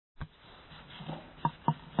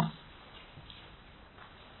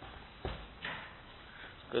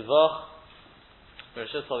Good Vach.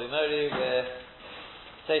 Rishus Mori, we're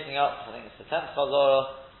taking up, I think it's the 10th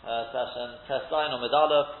Chazorah session, Teslain or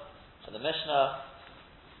Medalef, and the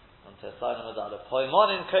Mishnah, on Teslain or Medalef.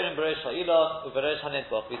 Hoimonin Korim Beresh Ha'ila, Uberesh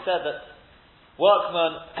HaNidbach. We said that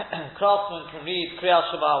workmen, craftsmen can read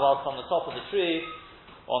Kriyas Shema whilst on the top of the tree,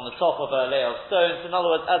 or on the top of a layer of stones. In other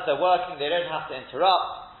words, as they're working, they don't have to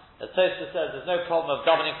interrupt. As Tosfos says, there's no problem of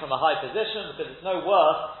davening from a high position, because it's no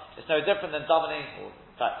worse, it's no different than davening, or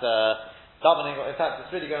in fact, davening, in fact,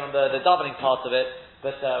 it's really going on the davening part of it,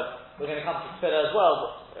 but we're going to come to Tefillah as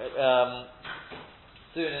well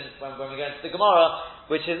soon when we go into the Gemara,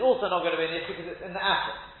 which is also not going to be an issue because it's in the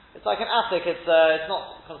attic. It's like an attic, it's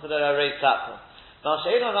not considered a raised platform. Now,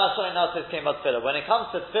 when it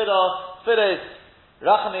comes to Tefillah, Tefillah is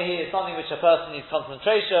Rachamihi, is something which a person needs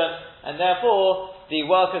concentration, and therefore the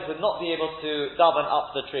workers would not be able to daven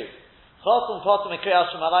up the tree. A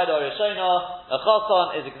chasan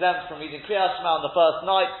is exempt from reading Kriyas Shema on the first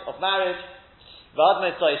night of marriage, V'ad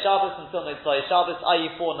Mitzvah Shabbos until Mitzvah Shabbos,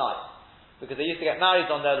 i.e. 4 nights. Because they used to get married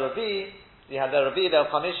on their Ravi, they had their Ravi, their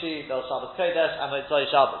Chamishi, their Shabbos Kodesh, and Mitzvah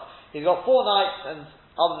Shabbos. He's got 4 nights, and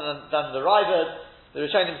other than the Rivers, the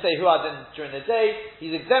Rishonim say who has in during the day,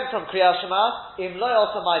 he's exempt from Kriyas Shema, Im Lo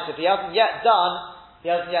Yosam if he hasn't yet done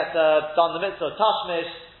the Mitzvah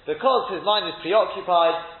Tashmish, because his mind is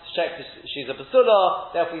preoccupied, check she's a basula,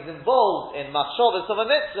 therefore he's involved in machshavos of a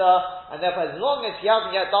mitzvah, and therefore as long as he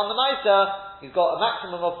hasn't yet done the mitzvah, he's got a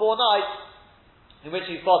maximum of 4 nights in which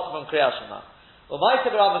he's possible from Kriyas Shema. Well,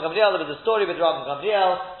 Ma'aseh Rabban Gamliel, there was a story with Rabban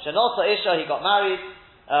Gamliel, Shenasa Isha, he got married,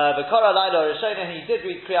 V'kara Laila Rishona, he did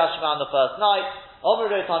read Kriyas Shema on the first night. Omer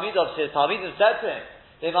Talmidov, his Talmidim said to him,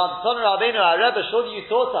 Rabbeinu, our Rebbe, surely you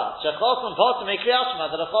taught us, Shechasim Potter make Kriyas Shema,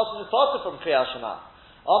 that a Chasim is Potter from Kriyas Shema.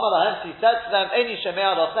 He said to them,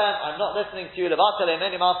 I'm not listening to you, to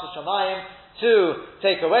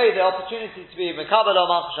take away the opportunity to be Mekabel or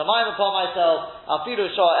Malchus Shamayim upon myself,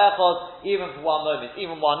 even for 1 moment,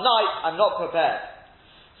 even 1 night, I'm not prepared.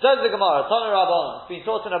 Says the Gemara, Tana Rabban, it's been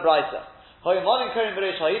taught in a Brisa. As we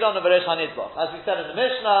said in the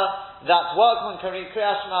Mishnah, that workmen can read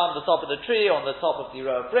Kriyas Shema on the top of the tree, on the top of the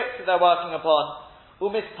row of bricks that they're working upon.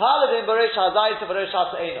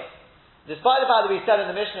 Despite the fact that we said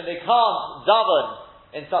in the Mishnah they can't daven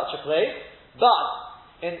in such a place, but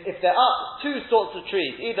if they're up 2 sorts of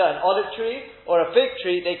trees, either an olive tree or a fig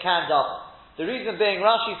tree, they can daven. The reason being,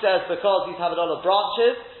 Rashi says, because these have a lot of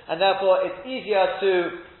branches, and therefore it's easier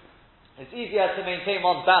to maintain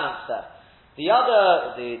one's balance there. The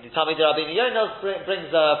Talmid Rabbeinu Yonos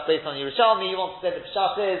brings based on Yerushalmi, he wants to say the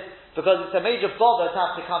Pshat is because it's a major bother to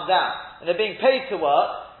have to come down, and they're being paid to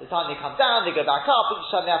work. The time they come down, they go back up, each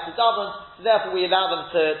time they have to daven, so therefore we allow them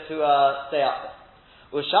to stay up there.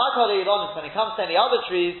 When it comes to any other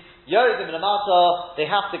trees, they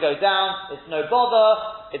have to go down, it's no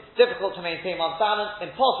bother, it's difficult to maintain one's balance,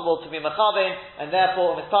 impossible to be mechavein, and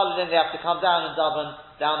therefore they have to come down and daven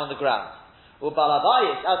down on the ground.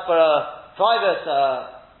 As for a private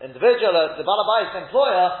individual, the balabais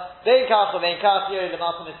employer,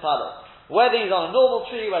 whether he's on a normal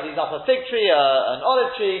tree, whether he's up a fig tree, an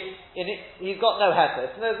olive tree, he's got no heter.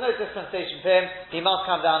 So there's no dispensation for him. He must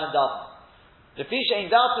come down and daven. Because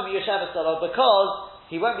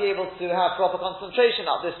he won't be able to have proper concentration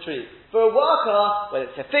up this tree. For a worker, whether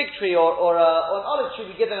it's a fig tree or an olive tree,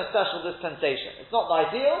 we give them a special dispensation. It's not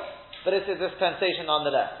ideal, but it's a dispensation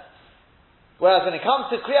nonetheless. Whereas when it comes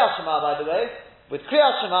to Kriyas Shema, by the way, with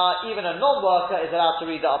Kriyas Shema, even a non-worker is allowed to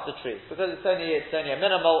read that up the tree, because it's only a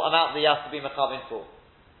minimal amount that he has to be mechavin for.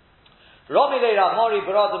 Rav Mori,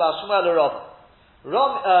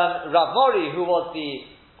 who was the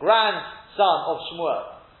grandson of Shmuel,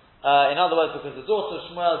 in other words, because the daughter of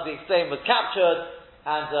Shmuel, as we explained, was captured,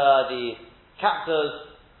 and the captors,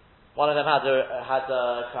 one of them had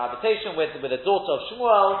a cohabitation with a daughter of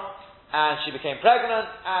Shmuel, and she became pregnant,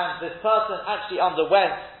 and this person actually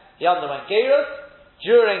underwent Gerus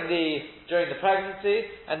during the pregnancy,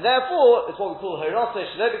 and therefore it's what we call Hirose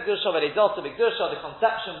Shelo B'Kedusha V'Leidosa B'Kedusha. The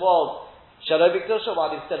conception was Shelo B'Kedusha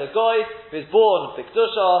while he's still a goy, who is born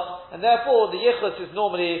B'Kedusha, and therefore the Yichus is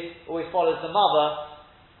normally always follows the mother.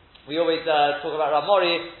 We always talk about Rav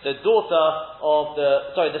Mori, the son of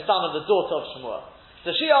the daughter of Shmuel.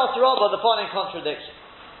 So she asked Rabbah the following contradiction.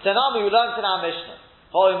 Tanami, we learned in our Mishnah,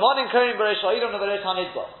 that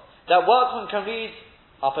workmen can read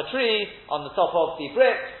up a tree on the top of the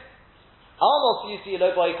bricks. Almost you see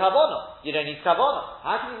low boy kavana. You don't need kavana.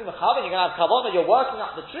 How can you be mechaven? You're going to have kavana. You're working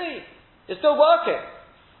up the tree. You're still working.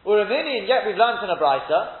 Uramini, and yet we've learned in a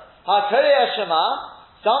brisa. Hakarei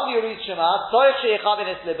Shema. Somebody who reads Shema.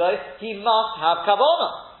 He must have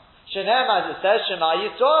kavana. Shenem, as it says, Shema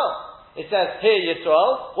Yisrael. It says, hear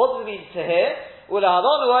Yisrael. What does it mean to hear?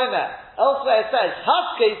 Ulahalonu Omer. Elsewhere it says,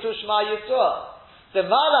 Haskei to Shema Yisrael. The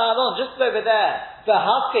Mala Halon, just over there, the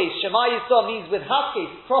Haskei, Shema Yisrael means with Haskei,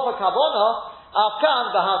 proper Kavanah,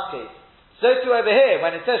 Afkan, the Haskei. So too over here,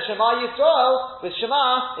 when it says Shema Yisrael, with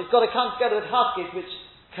Shema, it's got to come together with Haskei, which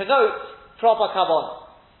connotes proper Kavanah.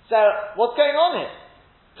 So, what's going on here?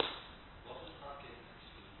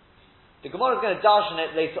 The Gemara is going to darshan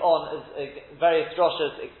it later on as various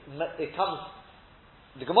droshes. It comes.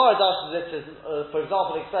 The Gemara darshans it as, for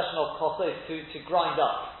example, the expression of kosos to grind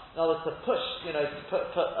up. In other words, to push, to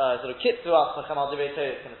put sort of kit through us. Chamal Divrei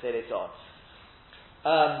Torah is going to say later on.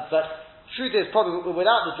 But truth is, probably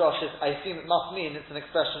without the droshes, I assume it must mean it's an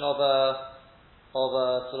expression of a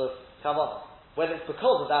sort of kavanah. Whether it's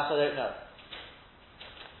because of that, I don't know.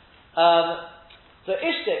 So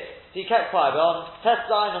Ishtik. So he kept quiet. We're on test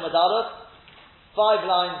line on Madalus, 5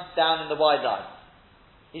 lines down in the wide line.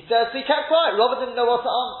 He says, so he kept quiet. Robert didn't know what to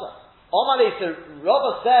answer. Omali, so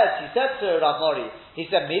Robert he said to Rav Mori, he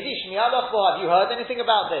said, Midi Shmi'alach, have you heard anything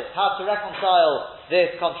about this? How to reconcile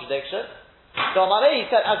this contradiction? So Omali, he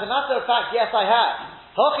said, as a matter of fact, yes, I have.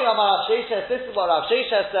 Hochi Omar Rav Sheshes, this is what Rav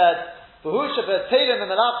Sheshes said, Behusha B'Teilim and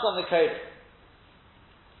Melapson the Kodim.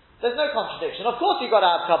 There's no contradiction. Of course you've got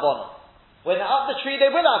to have Kavanah. When they're up the tree, they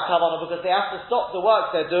will have kavanah because they have to stop the work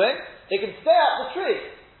they're doing. They can stay up the tree,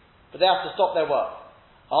 but they have to stop their work.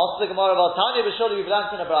 After the Gemara of Tanya, surely we've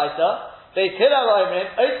learned in a Braita, a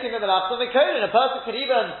person can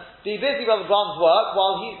even be busy with one's work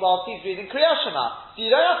while he's reading Kriyas Shema. So you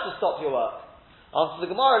don't have to stop your work. Answer the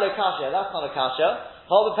Gemara, lo kasha. That's not a kasha.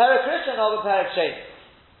 Hold the perek Rishon, hold the perek Sheni.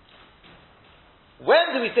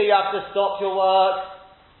 When do we say you have to stop your work?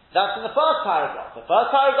 That's in the first paragraph. The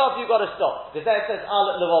first paragraph you've got to stop, because there it says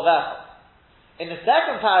Alet Levovecha. In the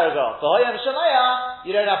second paragraph, V'hoyam Shaleya,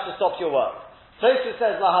 you don't have to stop your work. Tosfos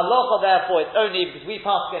says La Halacha, therefore it's only, because we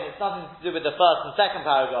pass again, it's nothing to do with the first and second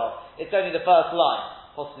paragraph, it's only the first line,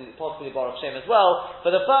 possibly Baruch Shem as well,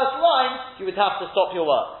 but the first line, you would have to stop your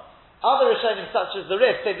work. Other Rishonim, such as the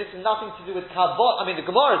Rif, say this is nothing to do with Kavon, the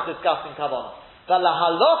Gemara is discussing Kavon, but La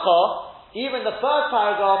Halacha, even the first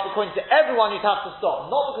paragraph, according to everyone, you'd have to stop.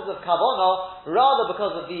 Not because of kavanah, rather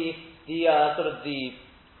because of the sort of the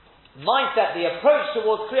mindset, the approach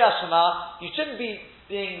towards Kriyas Shema. You shouldn't be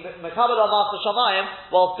being mekabel al master shamayim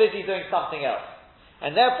while busy doing something else.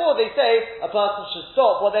 And therefore, they say a person should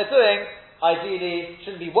stop what they're doing. Ideally,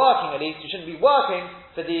 shouldn't be working. At least you shouldn't be working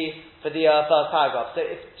for the first paragraph. So,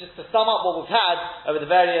 just to sum up what we've had over the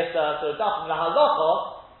various sort of dafim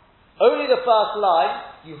lahalacha. Only the first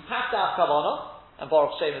line, you have to have kavanah, and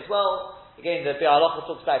Baruch Shem as well. Again, the Bi'alacha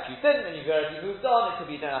talks about if you didn't, and you've already moved on, it could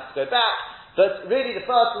be you don't have to go back. But really the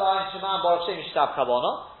first line, Shema and Baruch Shem, you should have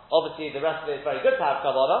kavanah. Obviously the rest of it is very good to have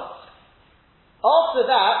kavanah. After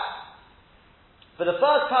that, for the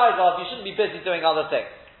first paragraph, you shouldn't be busy doing other things.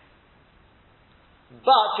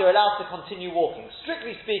 But you're allowed to continue walking.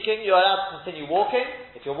 Strictly speaking, you're allowed to continue walking.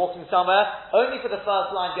 If you're walking somewhere, only for the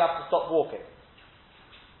first line you have to stop walking.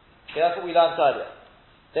 Okay, that's what we learned earlier.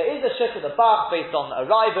 There is a shit of the Bach based on a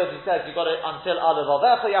Raavad who says you've got it until Alav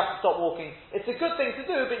Avecha, you have to stop walking. It's a good thing to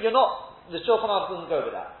do, but you're not, the Shulchan Aruch doesn't go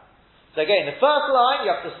with that. So again, the first line,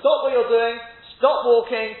 you have to stop what you're doing, stop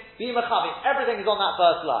walking, be mechavi. Everything is on that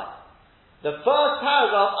first line. The first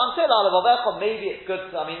paragraph, until Alav Avecha, maybe it's good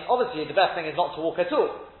to, obviously the best thing is not to walk at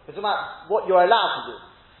all. It's about what you're allowed to do.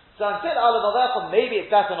 So until Alav Avecha, maybe it's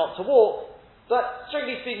better not to walk, but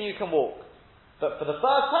strictly speaking you can walk. But for the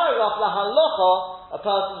first paragraph, la halacha, a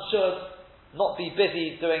person should not be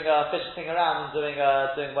busy doing fidgeting around and doing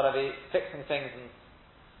whatever, fixing things and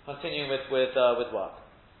continuing with work.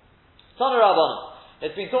 Tana Rabbanan,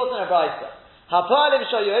 it's been taught in a Braita. Hapalim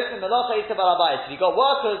shoyosim melacha ita balabais. If you've got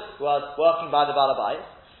workers who are working by the balabais,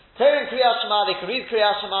 Keren Kriyas Shema, they can read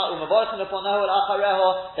Kriyas Shema, umavorchen leponahu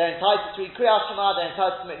al-achareho, they're entitled to read Kriyas Shema, they're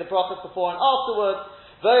entitled to make the brachas before and afterwards.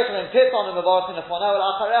 They can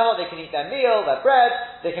eat their meal, their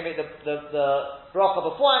bread, they can make the bracha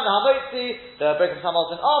before and the hamotzi, the breaking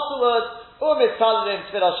hamotzi afterwards, they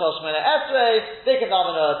can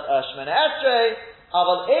daven a shemana esrei,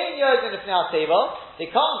 they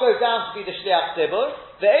can't go down to be the shliach tzibur,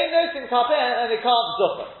 and they can't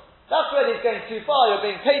zuchah. That's where he's going too far, you're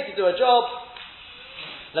being paid to do a job.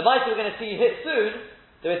 The mice we're going to see hit soon.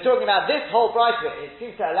 So we're talking about this whole Braita. It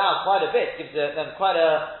seems to allow quite a bit, gives them quite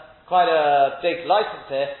a big license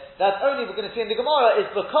here. That only we're going to see in the Gemara is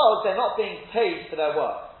because they're not being paid for their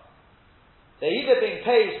work. They're either being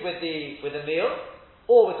paid with the meal,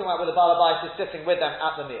 or we're talking about with the Balabais is sitting with them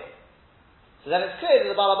at the meal. So then it's clear that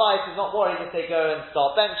the Balabais is not worried if they go and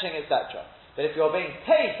start benching, etc. But if you're being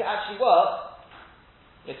paid to actually work,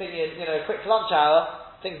 you're thinking, a quick lunch hour,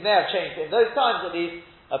 things may have changed. In those times at least,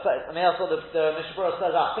 that's what the Mishnah Berurah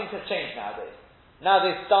says out. Things have changed nowadays.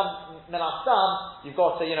 Nowadays, you've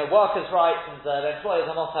got workers' rights, and the employers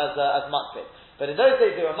are not as makbid. But in those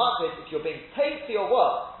days, they were makbid. If you're being paid for your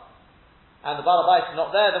work, and the Baal Habayis is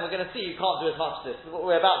not there, then we're going to see you can't do as much as this. This is what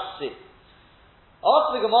we're about to see.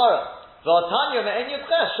 After the Gemara,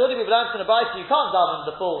 surely we've learned from the Baal you can't daven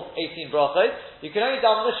the full 18 brachos. You can only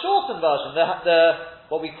daven the shortened version, the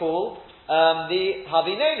what we call the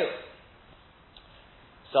Havinenu.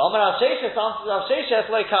 So Amar Rav Sheshes answers Rav Sheshes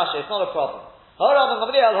lo kasha. It's not a problem. Rabbi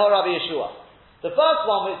Gamliel, Rabbi Yeshua. The first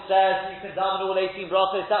one which says you can daven all 18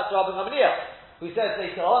 brachos, that's Rabbi Gamliel, who says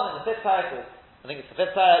later on in the 5th paragraph, I think it's the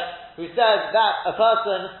 5th paragraph, who says that a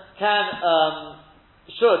person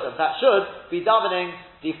should be davening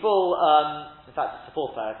the full, in fact it's the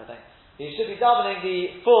 4th paragraph I think, he should be davening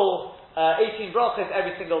the full 18 brachos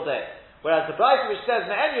every single day. Whereas the Brayta which says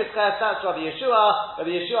Me'en Yudches, that's Rabbi Yeshua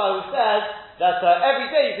who says that every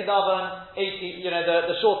day you can daven 18,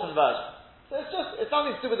 the shortened version. So it's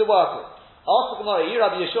nothing to do with the workers. Ask the Gemara, you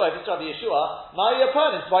Rabbi Yeshua, if it's Rabbi Yeshua, my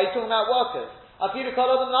opponents, why are you talking about workers?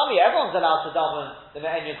 Everyone's allowed to daven the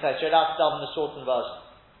Me'en Yudches, you're allowed to daven the shortened version.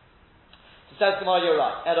 So says Gemara, you're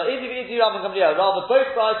right. Rather, both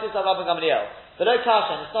prices are Rabbi Gamliel. But no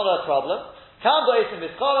kashan, it's not a problem.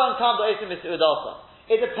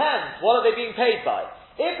 It depends, what are they being paid by?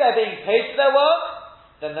 If they're being paid for their work,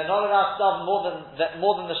 then they're not allowed to daven more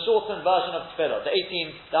than the shortened version of tefillah, the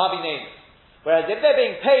 18, the Havinenu. Whereas if they're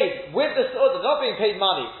being paid with the they're not being paid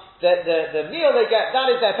money, the meal they get, that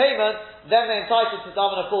is their payment, then they're entitled to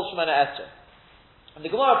daven a full Shemona Esrei. And the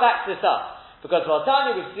Gemara backs this up. Because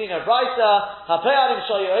Vatani, we've seen a Brisa, if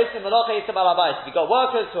you've got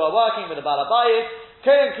workers who are working with the Baal Habayis,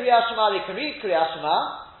 they can read Kriyas Shema,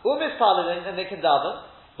 and they can daven.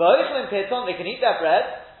 They can eat their bread.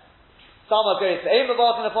 Some are going to aim the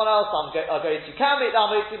barking upon us, some are going to can make the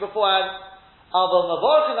Hamotzi beforehand.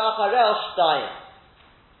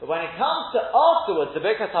 But when it comes to afterwards, the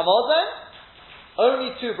Birkas Hamazon,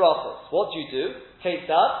 only 2 brachos. What do you do?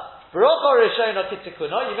 Ketzad. Bracha Rishona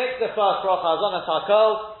Kitikuna, you make the first bracha Hazon and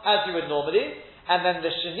Takol as you would normally, and then the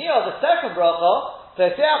Shani or the second bracha,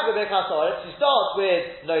 Peseach B'Birkas Haaretz, you start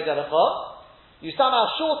with No Delecha, you somehow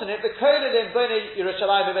shorten it, the Kolelim B'nei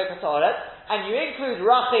Yerushalayim B'Birkas Haaretz, and you include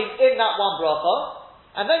Rachim in that one bracha,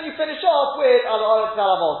 and then you finish off with Al Haaretz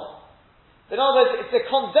Galamot. In other words, it's a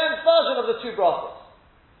condensed version of the 2 brachas.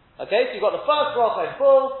 Okay, so you've got the first bracha in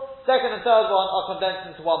full, second and third one are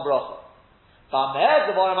condensed into one bracha.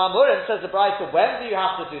 The Morim says the Brayta, when do you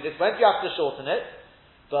have to do this? When do you have to shorten it?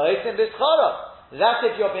 That's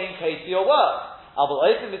if you're being paid for your work.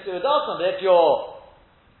 But if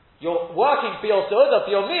you're working for your seudah,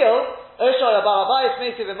 for your meal, or the Baal Habayis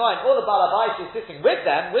is sitting with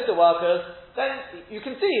them, with the workers, then you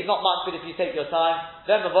can see it's not much, but if you take your time,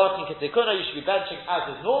 then the working ketikuna, you should be benching as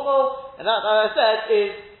is normal, and that, as I said,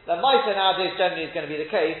 is that Maisa nowadays generally is going to be the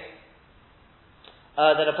case,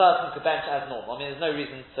 that a person could bench as normal. I mean, there's no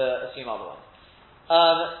reason to assume otherwise.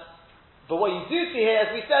 But what you do see here, as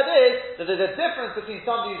we said, is that there's a difference between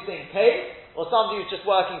somebody who's being paid or somebody who's just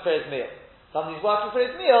working for his meal. Somebody who's working for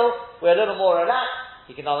his meal, we're a little more relaxed.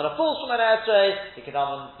 He can have a full Shemona Esrei, he can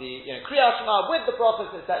have the Kriyas Shema with the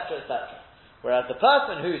prophets, etc., etc. Whereas the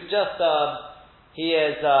person who's just he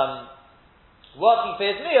is working for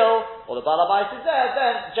his meal, or the Baal Habayis is there,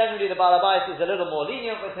 then generally the Baal Habayis is a little more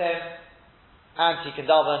lenient with him. And he can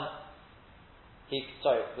daven.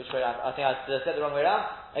 Which way around? I think I said the wrong way around.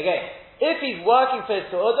 Again, if he's working for his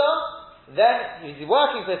seudah, then he can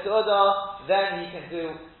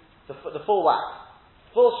do the full wax,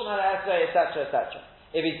 full Shemona Esrei, etc., etc.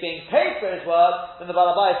 If he's being paid for his work, then the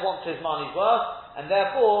Baal Habayis wants his money's worth, and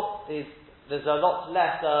therefore there's a lot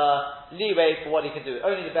less leeway for what he can do.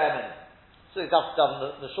 Only the bare minimum. So he's up to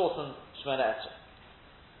daven the shortened Shemona Esrei.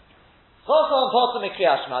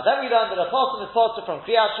 Then we learned that a Chosim is posted from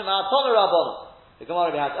Kriyas Shema, Tonu Rabbanon. The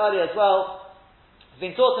Gemara we had earlier as well. It's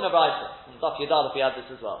been taught in a Brayta. In Daf Yudalef we had this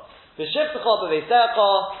as well. It says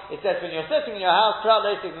when you're sitting in your house,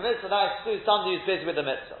 that excludes somebody who's busy with the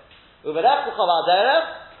mitzvah. That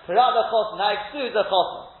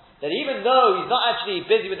even though he's not actually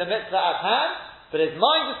busy with the mitzvah at hand, but his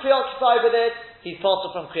mind is preoccupied with it, he's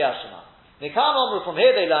posted from Kriyas Shema. From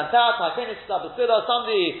here they learned out,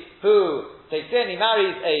 somebody who takes in, he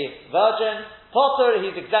marries a virgin, Potter,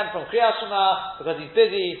 he's exempt from Kriyas Shema because he's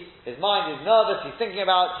busy, his mind is nervous, he's thinking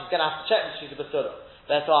about, he's going to have to check if she's a Basulah.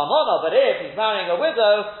 But if he's marrying a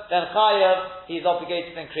widow, then Chayav, he's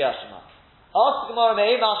obligated in Kriyas Shema. Ask the Gemara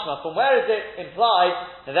Me'ei Mashma, from where is it implied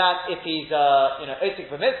that if he's,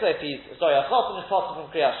 Osik for Mitzvah, if he's, a Chosim is possible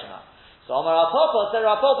from Kriyas Shema? So Amar Rapapa said,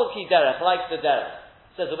 Rapapa ki derech, like the derech.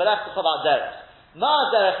 Says, Uberech about derech.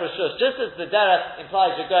 Ma derech Rishus, just as the derech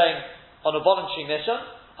implies you're going on a voluntary mission,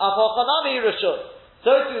 Afal Chanami Rishus.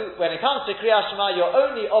 So too, when it comes to Kriyas Shema, you're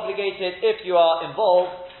only obligated if you are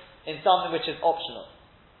involved in something which is optional.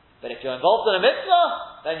 But if you're involved in a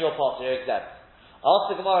mitzvah, then you're part, you're exempt.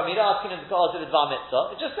 Ask the Gemara, Mira asking him because of the Dvar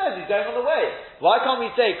mitzvah. It just says he's going on the way. Why can't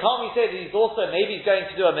we say that he's also, maybe he's going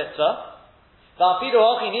to do a mitzvah?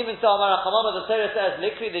 Even so, the Torah says,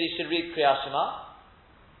 Likri, that he should read Kriyas Shema.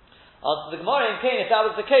 Ask the Gemara, in Cain, if that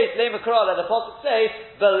was the case, Le Makra, let the Pasuk say,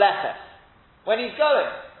 Belechet. When he's going.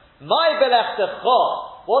 My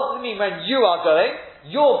Belechtecha. What does it mean when you are going?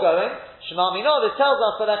 You're going. Shema Mino, this tells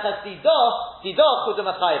us, Belechet Didah Chudum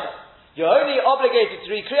Achayva. You're only obligated to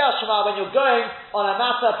read Kriyas Shema when you're going on a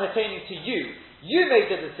matter pertaining to you. You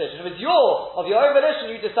made the decision. It was of your own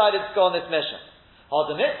volition, you decided to go on this mission.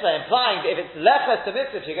 Or the mitzvah, implying that if it's leches to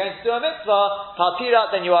mitzvah, if you're going to do a mitzvah,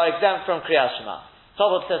 paltirat, then you are exempt from Kriyas Shema.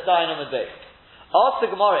 Tavot says, Dayan on the day. Ask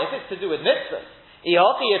the Gemara, if it's to do with mitzvahs,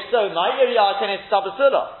 Ihoki, if so, why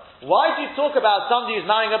do you talk about somebody who's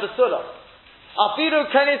marrying a basula? Afiru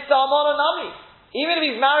kenis salmon nami. Even if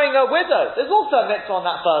he's marrying a widow, there's also a mitzvah on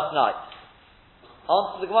that first night.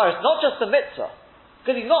 Answer the Gemara, it's not just a mitzvah.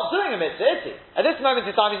 Because he's not doing a mitzvah, is he? At this moment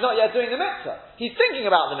in time, he's not yet doing the mitzvah. He's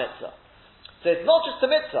thinking about the mitzvah. So it's not just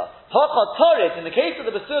a mitzvah. In the case of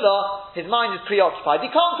the basula, his mind is preoccupied.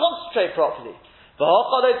 He can't concentrate properly.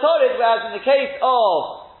 Whereas in the case of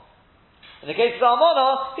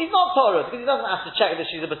Almana, he's not Torah, because he doesn't have to check that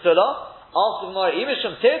she's a basula. Ask the Gemara, if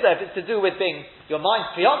it's to do with being, your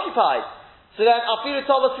mind's preoccupied, so then, Afiru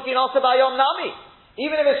Tova Sikin also by Yom Nami.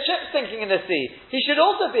 Even if his ship's sinking in the sea, he should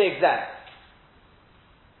also be exempt.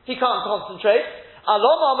 He can't concentrate. Why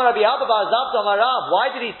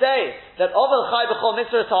did he say that Ovel Chai B'chol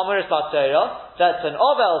Mitzvah Talmuris B'Torah? That's an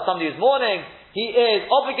Ovel, somebody who's mourning, he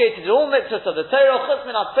is obligated to all mitzvahs of the Torah, Chutz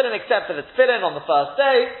min HaTfilin, except for the Tfilin on the first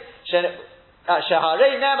day.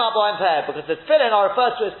 Sheharei Nema Bo'em Pe'er, because the Tfilin are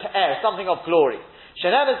referred to as Pe'er, something of glory.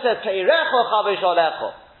 Shenevet says Pe'irecho Chavish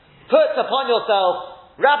Olecho. Put upon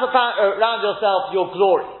yourself, wrap around yourself your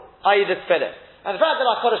glory, i.e. the tefillin. And the fact that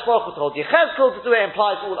HaKadosh Baruch Hu told Yechezkel to do it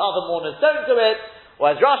implies all other mourners don't do it.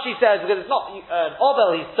 Or as Rashi says, because it's not an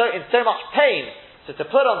Ovel, he's in so much pain, so to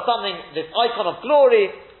put on something, this icon of glory,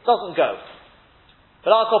 doesn't go.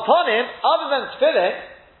 But upon him, other than tefillin,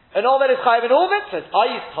 an Ovel is chayiv in all mitzvahs,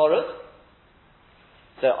 i.e. Torah.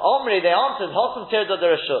 So Omri, they answered, Hosam Tirda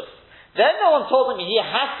the Rishus. Then no one told him he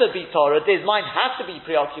has to be Torah, his mind has to be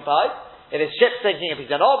preoccupied. If his ship's sinking, if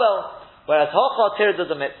he's an Ovel, whereas Hocha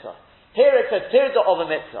Tirda the mitzvah. Here it's a Tirda of a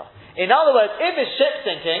mitzvah. In other words, if his ship's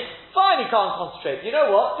sinking, fine, he can't concentrate. You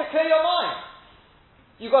know what? To clear your mind.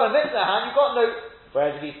 You've got a mitzvah hand, you've got no...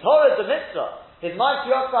 Whereas if he's Torah the mitzvah, his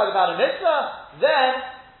mind's preoccupied about a mitzvah, then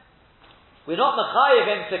we're not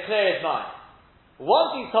mechayiv him to clear his mind.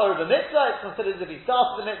 Once he's Torah the mitzvah, it's considered as if he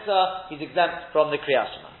starts the mitzvah, he's exempt from the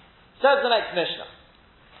Kriyas Shema. Says the next Mishnah.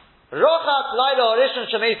 Rochat Laila Orishon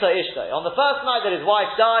Shemesa Ishtay. On the first night that his wife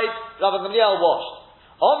died, Rabbi Gamliel washed.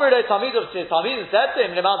 Omer le Talmidim said to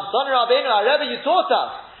him, Lemad Son Rabbeinu, our Rebbe, you taught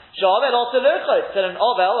us. Sha'avel also lurchot. Said an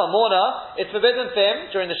Ovel, a mourner, it's forbidden for him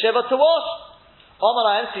during the Shiva to wash.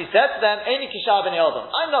 Omer he said to them, Eini Kisha b'nei Adam.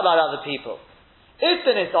 I'm not like other people.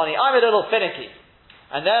 Istin Istani, I'm a little finicky.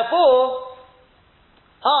 And therefore,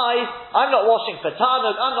 I'm not washing for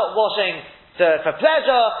Tanuk, I'm not washing for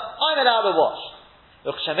pleasure, I'm allowed to wash.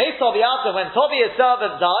 When Tobi's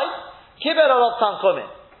servant died, Kiber Olav Tankumin.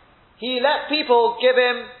 He let people give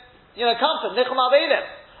him, comfort. Nichum Avelim.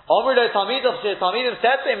 Omer lo Talmidim said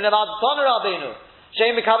to him, Lemad Tonu Rabbeinu.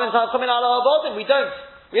 Shein Mekavin Tankumin ala Avodim. We don't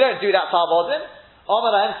do that for Avodim.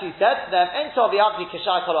 Omer he said to them, En Tobi Avdi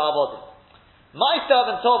Kishai Kol Avodim. My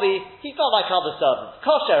servant Tobi, he's not like other servants.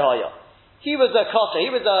 Kosher Hoya. He was a kosher, he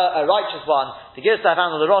was a righteous one. To give us that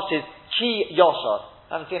hand of the Rosh is Ki Yoshar.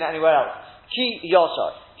 I haven't seen it anywhere else. Ki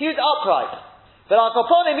Yoshar. He was upright. But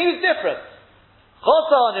upon him, he was different. We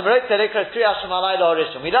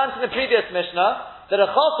learned in the previous Mishnah that a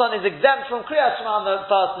Chosan is exempt from Kriyas Shema on the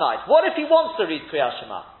first night. What if he wants to read Kriyas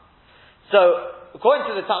Shema? So, according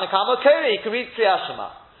to the Tanna Kama Kori, he can read Kriyas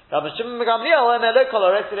Shema. Not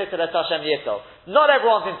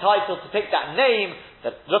everyone's entitled to pick that name,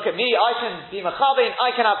 that look at me, I can be Machavin,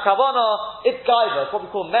 I can have Kavanah, it's Gaiva, it's what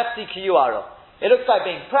we call Mefti Kiyuaro. It looks like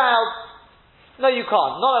being proud. No, you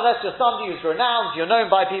can't. Not unless you're somebody who's renowned, you're known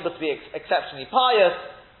by people to be exceptionally pious,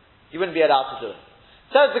 you wouldn't be allowed to do it.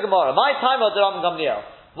 Says the Gemara, my time of the Ram Gamliel.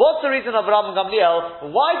 What's the reason of Rabban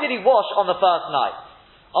Gamliel? Why did he wash on the first night?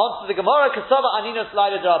 Answer the Gemara, Kasava Aninus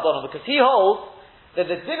Laila D'Rabbanan, because he holds that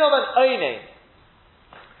the din of an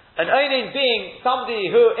oinen being somebody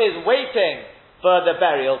who is waiting for the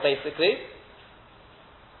burial, basically,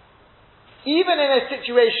 even in a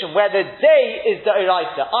situation where the day is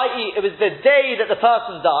D'Oraisa, i.e. it was the day that the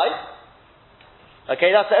person died,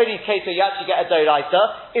 okay, that's the only case where you actually get a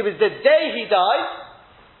D'Oraisa, it was the day he died,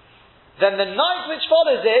 then the night which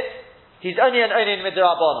follows it, he's only an oinen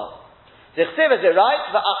midrabanan. The chsiv is it right?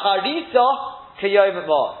 The acharisa kiyom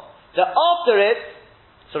mar. That after it,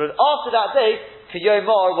 sort of after that day, kiyom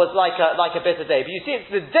mar was like a bitter day. But you see, it's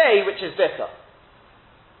the day which is bitter.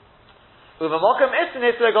 Uvamokim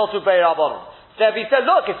istanis regol to beirabanan. So if he said,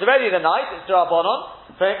 look, it's already the night, it's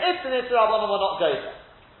Rabbanon, for him istanis Rabbanon will not go there.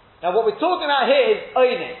 Now what we're talking about here is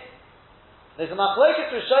oining. There's a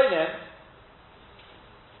machlokes rishonim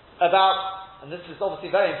about, and this is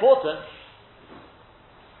obviously very important,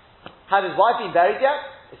 had his wife been buried yet?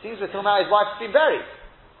 It seems we're talking about his wife's been buried.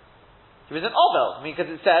 He was an ovel, because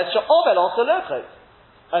it says, ovel also lochos.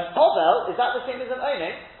 An ovel, is that the same as an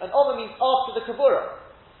oining? An ovel means after the kabura.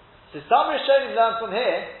 So some Rishonim learn from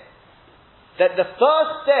here that the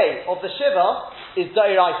first day of the Shiva is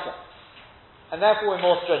D'Oraisa, and therefore we're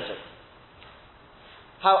more stringent.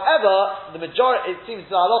 However, the majority, it seems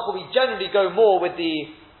to Halacha, we generally go more with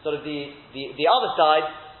the sort of the other side,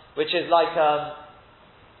 which is like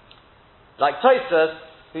Tosfos,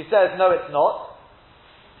 who says no, it's not.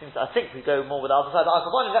 I think we go more with the other side.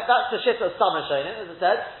 That's the shit of some Rishonim, as I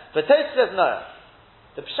said. But Tosfos says no.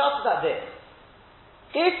 The pshat is like this.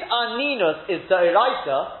 If Aninus is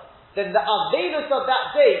D'Oraisa, then the Avedus of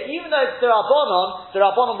that day, even though it's the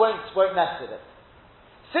Rabbanon won't mess with it.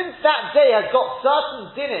 Since that day has got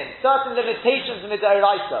certain dinim, certain limitations in the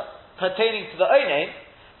D'Oraisa pertaining to the Onein,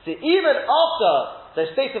 so even after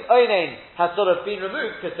the state of Onein has sort of been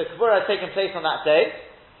removed, because the Kavura has taken place on that day,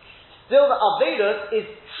 still the Avedus is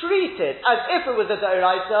treated as if it was a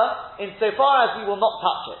D'Oraisa, insofar as we will not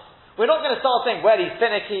touch it. We're not going to start saying, well, he's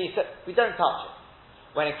finicky, so we don't touch it.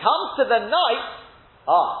 When it comes to the night,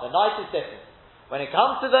 the night is different. When it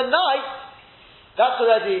comes to the night, that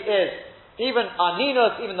already is, even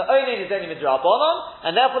Aninus, even the Onein is only midrabanan,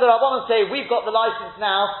 and therefore the Rabbanan say, we've got the license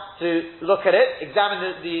now to look at it, examine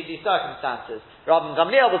the circumstances. Rabban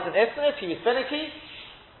Gamliel was an Isnif, he was finicky.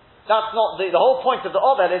 That's not, the whole point of the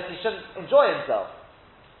Ovel is he shouldn't enjoy himself.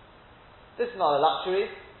 This is not a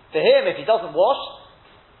luxury. For him, if he doesn't wash,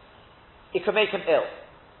 it could make him ill.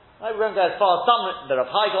 Right, we won't go as far as some, the Rav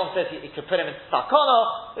Haigon says it could put him into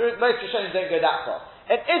sakana. Most Rishonim don't go that far.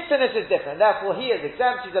 An Istinus is different, therefore he is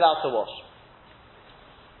exempt, he's allowed to wash.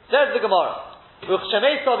 Says the Gemara, when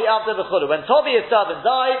Tobi's servant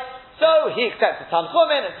died, so he accepts the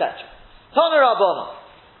Tanchumin, etc. Tana Rabbana,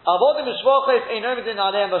 Avodim Mishvoches ein omidin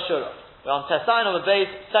aleim b'shura. We're on Tesayin on the base,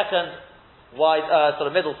 second wide, sort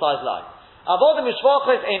of middle-sized line. Avodim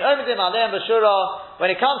Mishvoches ein omidin aleim b'shura. When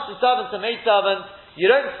it comes to servants and maidservants, you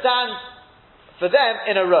don't stand for them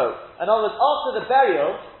in a row. In other words, after the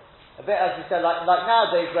burial, a bit as we said, like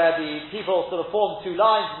nowadays, where the people sort of form two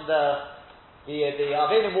lines and the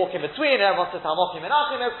Avelim walk in between, and everyone says Hamokim and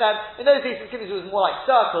Achim, in those days it was more like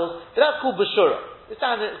circles, but that's called Bashura. You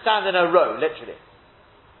stand in a row, literally.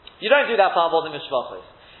 You don't do that for Avodim Mishvachos.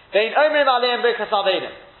 Vein Omrim Aleim Birkas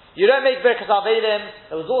Avelim. You don't make Birkas Avelim.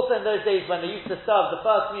 There was also in those days when they used to serve the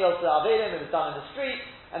first meal to the Avelim, it was done in the street,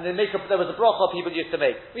 and there was a bracha people used to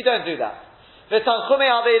make. We don't do that. There's no Tanchumei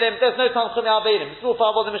Avelim. It's all for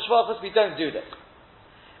Avodim Mishvachos, we don't do this.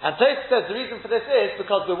 And Tosfos says the reason for this is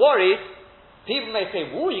because we're worried. People may say,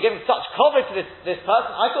 "Woo, you're giving such coverage to this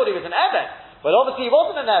person. I thought he was an Eved." Well, obviously he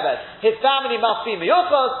wasn't an Eved. His family must be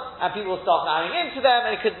Miyuchos, and people will start marrying into them,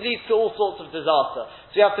 and it could lead to all sorts of disaster.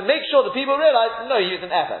 So you have to make sure that people realize, no, he was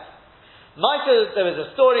an Eved. There was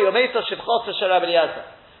a story, Umeisa Shivchosa Shel Rabbi Eliezer.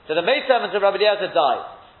 So the maidservant of Rabbi Eliezer died.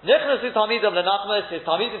 Nichnasu Talmidim Lenachmas, his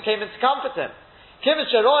Talmidim came in to comfort him. Kim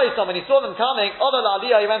Sheroi, so when he saw them coming, Odal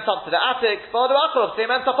Aliyah, he went up to the attic, Ba'adu Akhrov, so he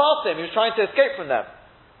went up after him, he was trying to escape from them.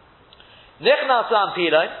 Nichnas Lam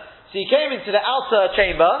Pilon, so he came into the outer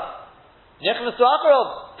chamber, Nichnas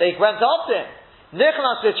Akhrov, they went after him.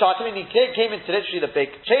 Nichnas Lichakim, he came into literally the big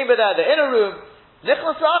chamber there, the inner room,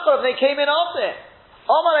 Nichnas Akhrov, they came in after him.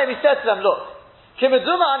 Amalem, he said to them, look,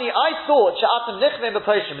 Kimedumani, I thought, Sha'atam Nichnem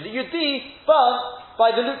B'Poshim, that you'd be burnt by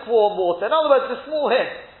the lukewarm water. In other words, a small hint.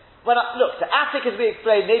 Look, the attic, as we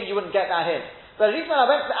explained, maybe you wouldn't get that hint. But at least when I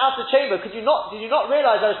went to the outer chamber, did you not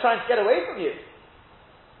realize I was trying to get away from you?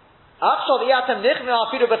 Now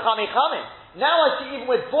I see even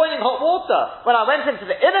with boiling hot water, when I went into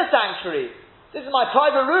the inner sanctuary, This is my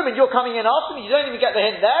private room and you're coming in after me. You don't even get the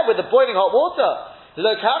hint there with the boiling hot water.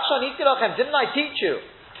 Didn't I teach you?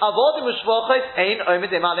 When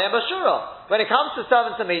it comes to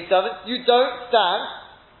servants and maidservants, you don't stand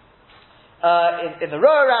in the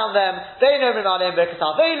row around them.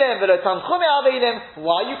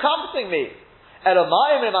 Why are you comforting me? So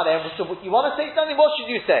you want to say something? What should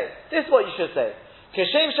you say? This is what you should say.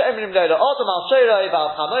 Just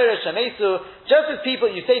as people,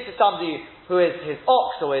 you say to somebody who is his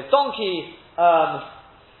ox or his donkey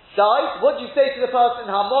died, what do you say to the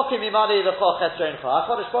person? HaMokim Yimali L'choch Esrein Cha.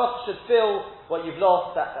 HaKadosh Baruch Hu should fill what you've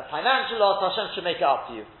lost, that financial loss. Hashem should make it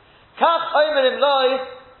up to you. Kach Omerim Loi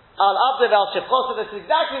Al Abdev Al Shivcha. So this is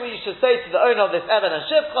exactly what you should say to the owner of this Eben and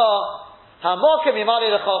Shivcha. HaMokim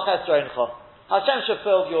Yimali L'choch Esrein Cha. Hashem should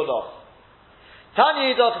fill your loss.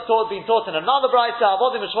 Tanya Yidot has been taught in another brayta.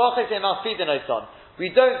 Avodim Mishvachis Emas Fidin Oson.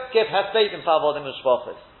 We don't give Hespedim for Avodim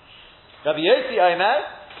Mishvachis. Rabbi Yossi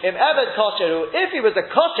Omer. Im Ebed kosheru, if he was a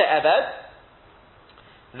kosher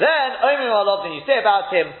Ebed, then Omer Alav, then you say about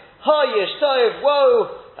him, Ha Yishtov,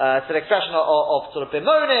 woe, it's an expression of sort of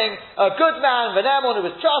bemoaning, a good man, Venemon who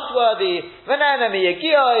was trustworthy, Venenem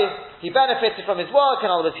Yegiyoi, he benefited from his work, in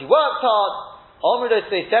other words, he worked hard. Omer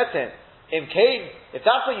they said to him, Im Kain, if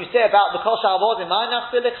that's what you say about the kosher Avodim,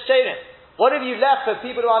 what have you left for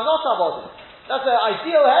people who are not Avodim? That's an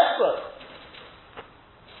ideal hesped.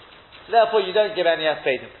 Therefore, you don't give any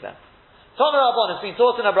espedim to them. Tana Rabban has been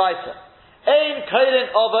taught in a brayta. Ein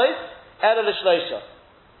koilin avos ela l'shloisha.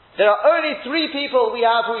 There are only three people we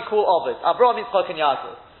have who we call avos: Abraham, Yitzchak, and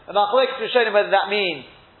Yaakov. And Machlokes is showing whether that means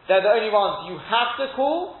they're the only ones you have to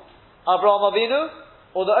call Abraham Avinu,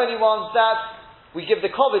 or the only ones that we give the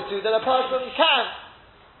kovod to that a person can.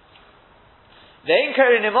 The ein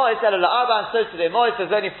koilin imois ela la'arba, and so to the imois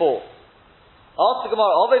there's only four. Ask the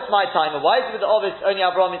Gemara, Ovis my time, why is it with the Ovis only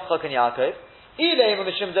Abraham, Yitzchak, and Yaakov? If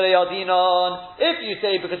you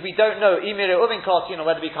say, because we don't know,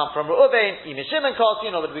 whether we come from Reuven,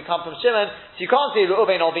 whether we come from Shimon, so you can't say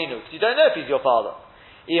Reuven Avinu, because you don't know if he's your father.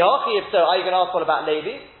 If so, are you going to ask what about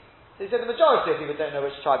Levi? So he said the majority of people don't know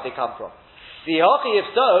which tribe they come from. If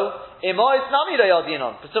so, Imois Nami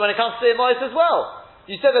Yadinah. So when it comes to Imois as well,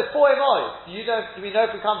 you said there's four Imois. Do we know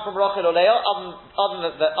if we come from Rachel or Leah,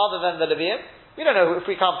 other than the Levium? We don't know if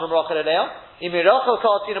we come from Rachel or Leah.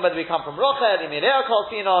 Whether we come from Rachel, or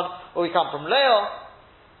we come from Leah.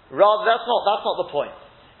 Rather, that's not the point.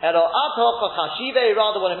 Rather,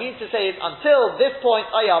 what it means to say is, until this point,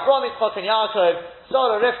 Abraham, Yitzchak, and Yaakov,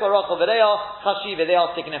 Sarah, Rivka, Rachel, Leah, Chashive, they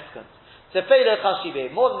are significant. So, Feiler, Chashive,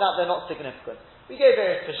 more than that, they're not significant. We gave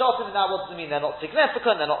various Peshatim in that. What does it mean? They're not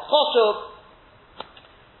significant, they're not Choshuv.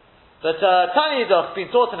 But Tanya has been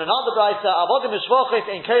taught in another brayta, Avodim Mishvachis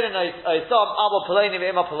in Kohen Oisam Abba Polonim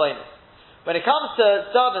Ima Polonis. When it comes to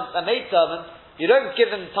servants and maidservants, you don't give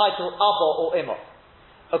them the title Abba or Ima.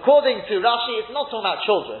 According to Rashi, it's not talking about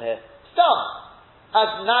children here. Stam,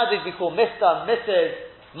 as nowadays we call Mr., Mrs.,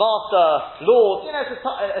 Master, Lord.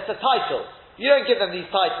 It's a title. You don't give them these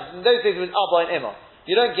titles. In those days it was Abba and Ima.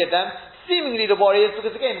 You don't give them. Seemingly the warriors,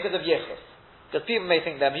 because of Yichus. Because people may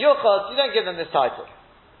think they're Miyuchas, you don't give them this title.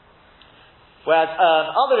 Whereas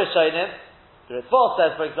other Rishonim, the Ritva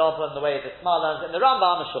says, for example, in the way that Smar learns in the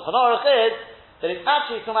Rambam, the Shulchan Aruch is, that it's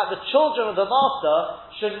actually talking about the children of the master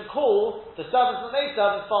shouldn't call the servants and the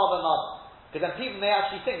maidservants father and mother. Because then people may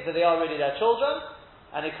actually think that they are really their children,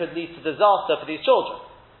 and it could lead to disaster for these children.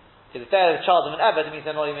 Because if they're the child of an Eved, it means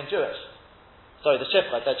they're not even Jewish. Sorry, the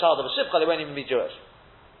Shifcha, if they're child of a Shifcha, they won't even be Jewish.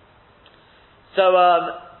 So,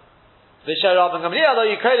 in the case of Rabban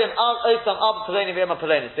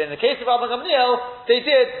Gamliel, they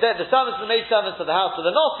did, the servants and the maidservants of the house of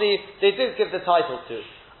the Nasi, they did give the title to.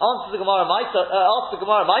 Ask the Gemara Maisa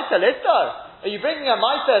Listar. Are you bringing a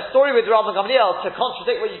Maisa, a story with Rabban Gamliel to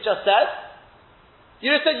contradict what you just said?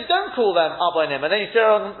 You just said you don't call them Abba and Im, and then you say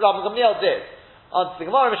Rabban Gamliel did. Answer the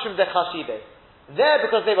Gemara Mishum de Chashibe. There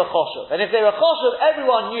because they were Choshev. And if they were Choshev,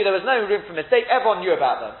 everyone knew, there was no room for mistake, everyone knew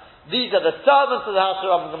about them. These are the servants of the house of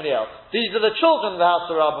Rabban Gamliel. These are the children of the house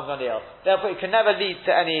of Rabban Gamliel. Therefore, it can never lead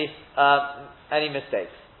to any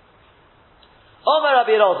mistakes. Omer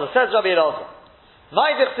Rabbi Elazar, says Rabbi Elazar,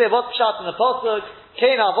 Ma'idich what's pshat in the pasuk?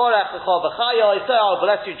 Kein avorech l'chol b'chayo. I say, I'll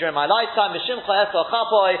bless you during my lifetime. Mishimcha esel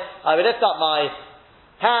chapoi. I will lift up my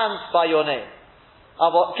hands by your name.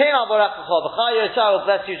 Kein avorech l'chol b'chayo. I say, I will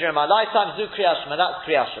bless you during my lifetime. Zu Kriyas Shema. That's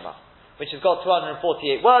Kriyas Shema, which has got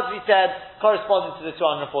 248 words, we said, corresponding to the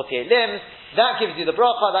 248 limbs. That gives you the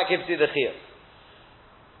bracha, that gives you the chiyuv.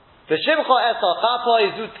 The shimcha esal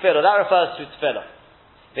chapoi zu tefillah, that refers to tefillah.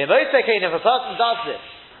 If a person does this,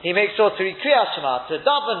 he makes sure to read Kriyas Shema, to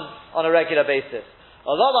daven on a regular basis.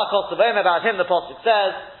 About him, the Pasuk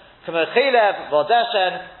says, by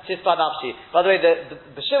the way,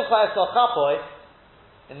 the Shimcha Esal Chapoy,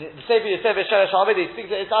 in the Sefer Yosef Sheresh Hamidi,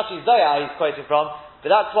 it's actually Zohar he's quoting from, but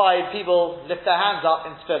that's why people lift their hands up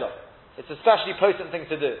in tefillah. It's a especially potent thing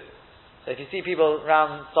to do. So if you see people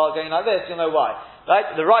around start going like this, you'll know why. Right?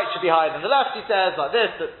 The right should be higher than the left, he says, like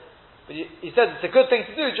this. But he says it's a good thing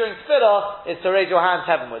to do during tefillah, is to raise your hands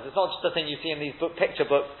heavenwards. It's not just a thing you see in these picture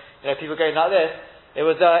books, people going like this.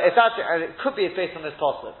 It's actually, and it could be based on this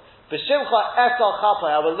passage. B'shimcha esal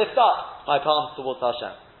chapai, I will lift up my palms towards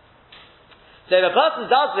Hashem. So if a person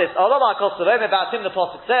does this, about him the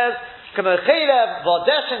pasuk says, you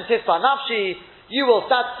will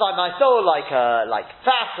satisfy my soul like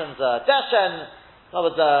fat and deshen, that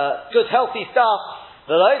was good healthy stuff.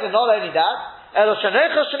 But not only that,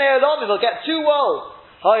 we will get two worlds,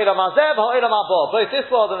 both this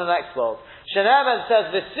world and the next world. Shenemen says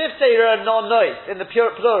in the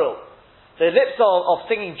plural, the lips of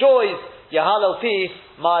singing joys, Yahalel Pi,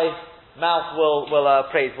 my mouth will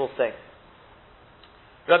praise, will sing.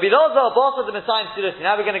 Rabbi Loza, boss of the Messiah Silusi.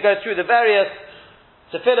 Now we're going to go through the various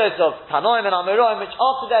tefillahs of Tanoim and Amoraim, which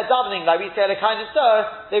after their davening, like we say Elokeinu Sir,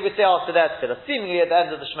 they would say after their tefillah, seemingly at the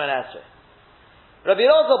end of the Shemona Esrei. Rabbi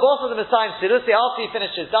Loza, boss of the Messiah Silusi, after he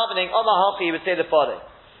finishes davening, Omar Hachi, he would say the following: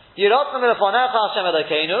 Yiratzim Elefonecha Hashem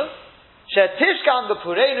Elokeinu, Shetishkan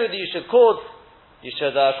B'Pureinu, that you should cause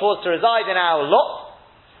to reside in our lot.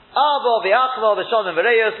 Avo v'achva v'shalom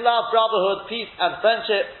v'reyos, love, brotherhood, peace, and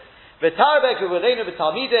friendship. V'tarbeku v'leinu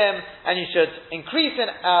v'talmidim, and you should increase in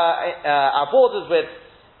our borders with,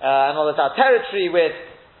 and all that, our territory with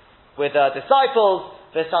disciples.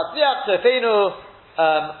 V'satzliach tzefenu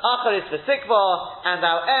acharis v'sikva, and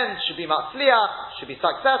our end should be matzliach, should be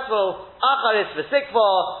successful. Acharis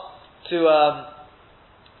v'sikva,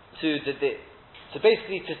 to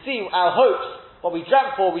basically to see our hopes. What we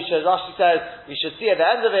dreamt for, Rashi says, we should see at the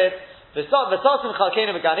end of it. V'sasim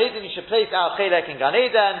chalkeinu b'Gan Eden, you should place our chelek in Gan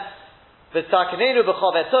Eden. V'sakinenu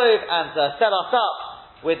b'chovet tov, and set us up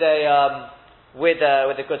with a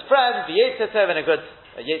good friend, v'yetzer tov, and a good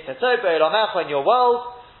yetzer tov, b'elamecha, in your world.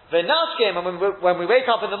 V'nashkem, and when we wake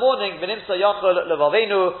up in the morning, v'nimsa yachol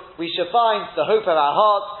levavenu, we should find the hope of our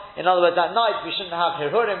heart. In other words, at night we shouldn't have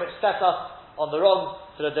hirhurim, which set us on the wrong,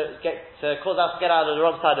 to cause us to get out of the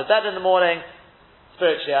wrong side of bed in the morning.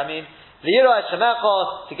 Spiritually, I mean, L'yira et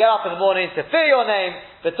shemecha, to get up in the morning, to fear your name,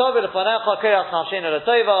 v'tov l'fanecha kiras nafshenu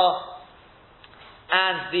l'tova,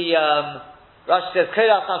 and the Rashi says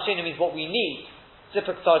kiras nafshenu means what we need,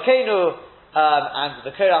 zipuk tzarkenu, and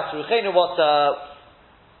the kiras ruchenu,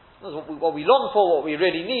 what we long for, what we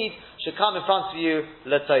really need, should come in front of you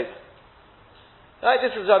l'tova. Right,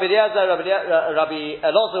 this is Rabbi Eliezer, Rabbi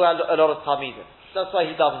Elazar, a lot of Talmidim. That's why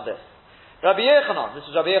he does this. Rabbi Yochanan, this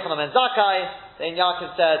is Rabbi Yochanan ben Zakkai, the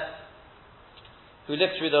Yaakov said, who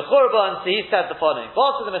lived through the Churban, so he said the following: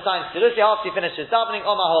 after the Messiah Silusi, after he finished his davening,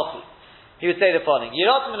 Omar Hochi, he would say the following: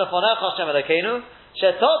 Yiratzim Elefonecha Hashem Elokeinu,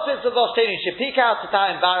 Shetotzis V'Voshteinu, you should peek out at our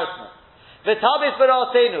embarrassment, V'tabis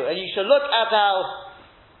B'Raseinu, and you should look at our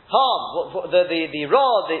harm, the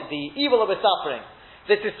raw, the evil that we're suffering.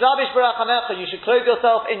 This is Rabish B'Rachamecha, you should clothe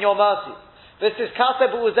yourself in your mercy. This is Kaseh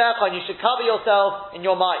B'Uzecha, and you should cover yourself in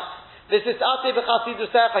your might. This is Ateh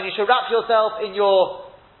B'Chasidusech, and you should wrap yourself in your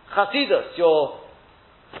Chasidus, your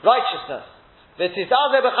righteousness. This is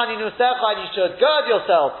Azeh B'Chaninusech, and you should gird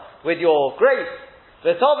yourself with your grace.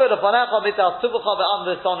 And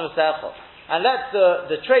let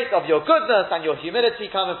the trait of your goodness and your humility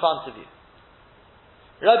come in front of you.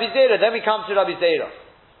 Rabbi Zera, then we come to Rabbi Zera.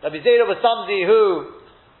 Rabbi Zera was somebody who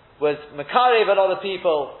was Makarev a lot of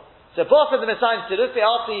people. So both of the Messiah Silusi,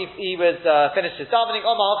 after he was finished his davening,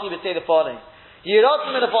 Omar Hachi would say the following: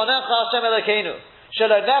 Yiratzim Elefonecha Hashem Elokeinu,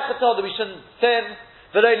 Shelo Nechato, that we shouldn't sin,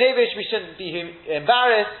 V'lo Nevish, we shouldn't be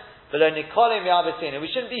embarrassed, V'lo Nikolim Yavasinu, we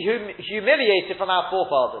shouldn't be humiliated from our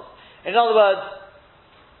forefathers. In other words,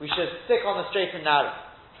 we should stick on the straight and narrow.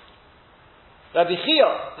 Rabbi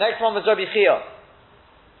Chia, next one was Rabbi Chia.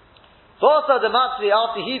 Bosa the Matzli,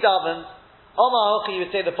 after he davened, Omar Hachi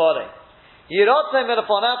would say the following: Yiratzim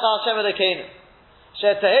Elefonecha Hashem Elokeinu,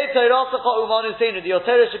 Shetehei Torah Umanu Seinu, the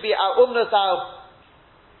Torah should be our umnus, our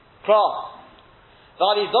craft.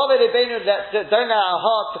 Don't let our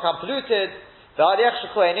hearts become polluted,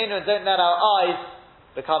 and don't let our eyes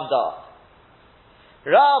become dark.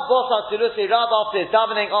 Rav Bosa Tzilusi, Rav after his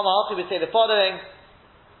davening, Omar Hachi would say the following: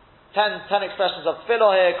 10 expressions of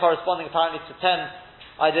tefillah here, corresponding apparently to 10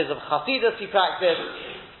 ideas of Chasidus he practiced.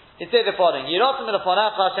 He'd say the following: Yiratzim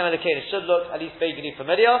Elefonecha Hashem Elokeinu, should look at least vaguely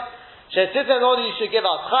familiar. You should give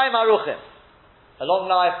us Chaim Aruchim, a long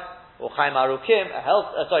life, or Chaim Arukim,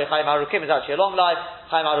 Chaim Arukim is actually a long life,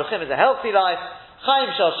 Chaim Arukim is a healthy life, Chaim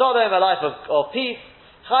Shel Shalom, a life of peace,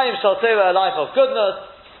 Chaim Shel Teva, a life of goodness,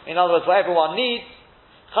 in other words, what everyone needs,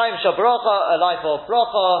 Chaim Shel Bracha, a life of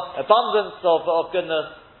bracha, abundance of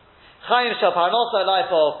goodness, Chaim Shel Parnosa, a life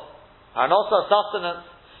of Parnosa, sustenance,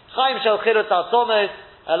 Chaim Shel Chilut Asomes,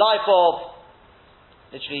 a life of,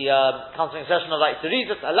 literally, counseling session of like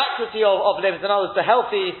Teresis, alacrity of limbs, in other words, the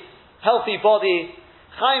healthy body,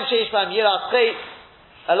 Chaim Sheish B'hem Yiras Chet,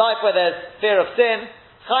 a life where there's fear of sin,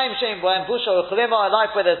 Chaim Shein B'hem Busha Uchlima, a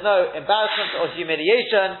life where there's no embarrassment or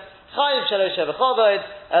humiliation, Chaim Shelo Shevachovod,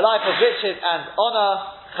 a life of riches and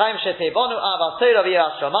honor, Chaim Shetevonu Aval Torah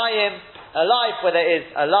V'Yiras Shamayim, a life where there is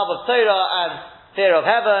a love of Torah and fear of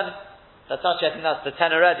heaven. That's actually, I think that's the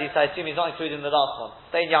 10 already, so I assume he's not including the last one.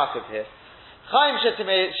 Stay in Yaakov here. That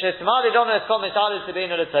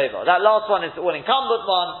last one is the all-encompassing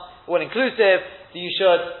one, all-inclusive. So you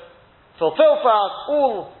should fulfill for us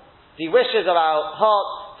all the wishes of our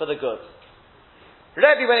hearts for the good.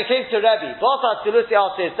 Rebbe, when it came to Rebbe, Bosat Silusi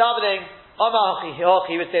after his davening,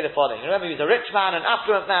 he would say the following. Remember, he was a rich man, an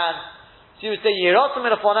affluent man. So he would say, you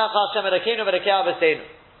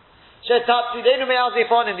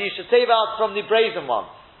should save us from the brazen ones.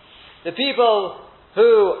 The people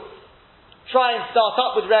who try and start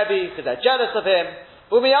up with Rebbe because they're jealous of him,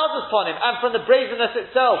 and from the brazenness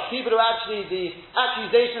itself, people who actually, the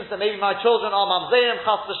accusations that maybe my children are mamzerim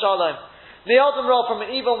chas v'shalom, from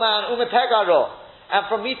an evil man, and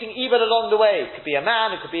from meeting evil along the way. It could be a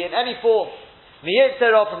man, it could be in any form.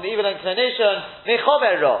 From the evil inclination,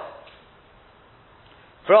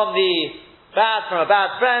 from a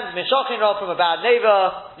bad friend, from a bad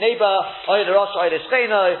neighbor, and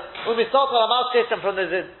from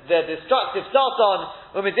the destructive Satan,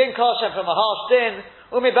 from a harsh sin,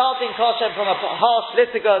 from a harsh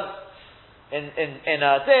litigant in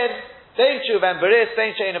a sin,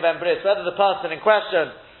 whether the person in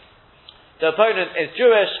question, the opponent, is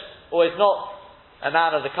Jewish or is not a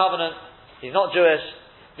man of the covenant, he's not Jewish.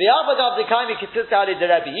 Even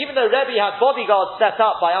though Rebbe had bodyguards set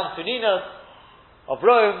up by Antoninus of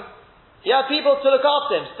Rome, he had people to look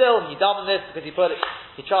after him. Still, he done this because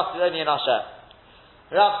he trusted only in Hashem.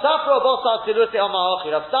 Rav Safra after his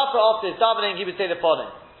davening, he would say the following.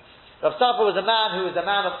 Rav Safra was a man who was a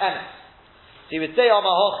man of emes. So he would say,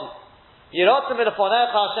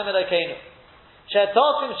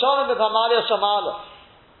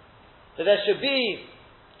 that there should be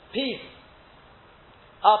peace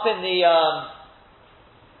up in the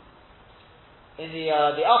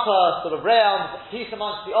upper sort of realms, peace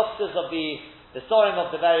amongst the officers of the soaring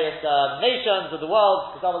of the various nations of the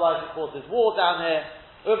world, because otherwise it causes war down here.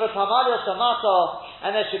 And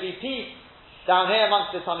there should be peace down here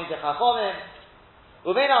amongst the Talmidei Chachamim,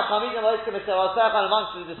 and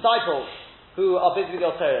amongst the disciples who are busy with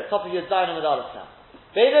your Torah. Top of your Zion with Aleph now.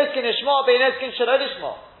 Whether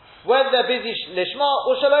they're busy lishma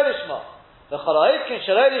or shelo lishma. The chalaitkin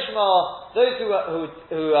shelo lishma, those who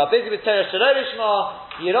are busy with Torah shelo lishma,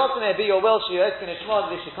 yirot may be your will sheyotkin lishma,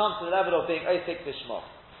 that they should come to the level of being otik lishma.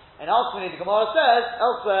 And ultimately, the Gemara says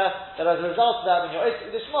elsewhere that as a result of that, when you're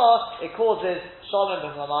otik lishma, it causes shalom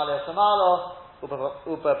b'hamalio shamalo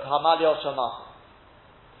u'b'hamalio shamalo.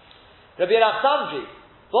 Rabbi Rachsandri,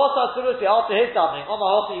 Bosa Tzurusi, after his davening,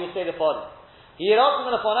 Omar Hochi, he would say the following: Yirot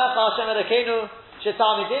min lefonecha Hashem Elokeinu,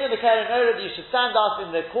 shetamidinu b'keren orod, you should stand us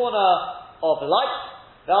in the corner of light.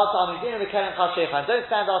 And don't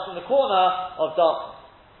stand us in the corner of darkness,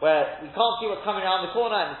 where we can't see what's coming around the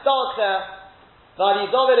corner and it's dark there. Don't let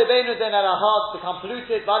our hearts become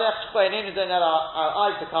polluted. Don't let our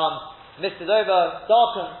eyes become misted over,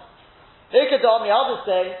 darkened. Others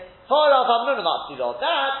say,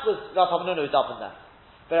 that was Rav Hamnun who davened that.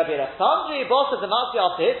 But Rabbi Rachsandri, boss of the Matzi,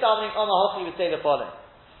 after his davening, Omar Hochi would say the following: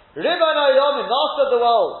 Ribbon Olam, master of the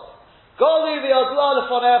world, Golu v'yadua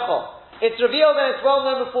lefonecha. It's revealed and it's well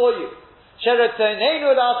known before you. Our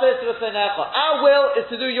will is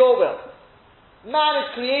to do your will. Man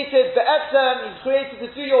is created, he's created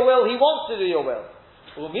to do your will, he wants to do your will.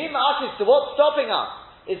 So what's stopping us?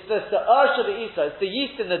 It's the urge of the Isa, it's the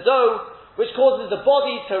yeast in the dough, which causes the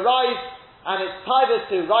body to rise, and its tigers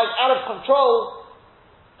to rise out of control.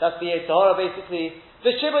 That's the Yetzer Hara basically.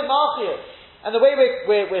 The Shibud Malchus. And the way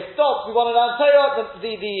we're stopped, we want to learn Torah, the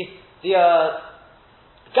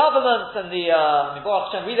governments and we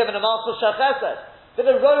live in a Malchus Shel Chesed. But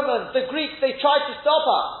the Romans, the Greeks, they tried to stop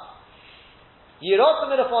us. Yirot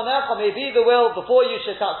Milafonecha may be the will before you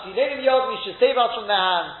should you should save us from their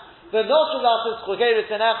hands. The Nosulatus Chogeret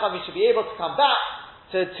Tenecha, we should be able to come back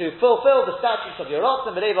to fulfill the statutes of Yirot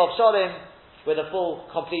and B'Lev of Shalim with a full,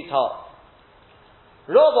 complete heart.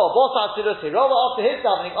 Rova, Bosa Tzilusi, Rova after his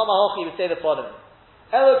davening, Omahochi would say the following.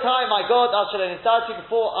 Elokai, my God, Asher Nisarti,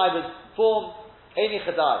 before I was formed, Eini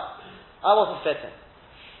Chadai. I wasn't fitting.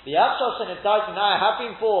 The Avshal Nisarti, now I have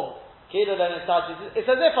been formed, Kilo Nisarti, it's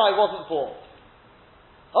as if I wasn't formed.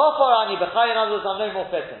 Ofarani Bechai, in other words, I'm no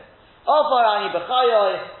more fitting. Ofarani Bechai,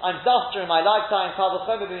 I'm dust during my lifetime,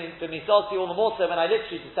 Kavachom B'misolti, all the more so when I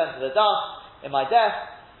literally descend to the dust in my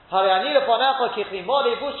death. I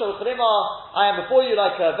am before you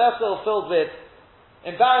like a vessel filled with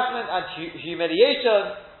embarrassment and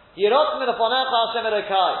humiliation. I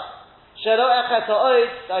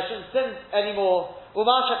shouldn't sin anymore. Which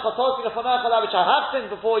I have sinned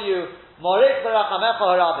before you.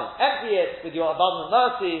 Empty it with your abundant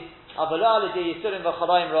mercy. But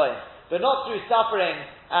not through suffering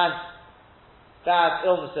and bad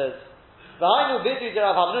illnesses. That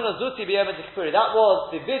was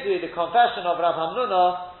the vidui, the confession of Rav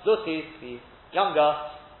Hamnuna Zuti, the younger,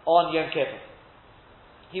 on Yom Kippur.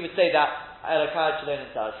 He would say that Elokai Shalom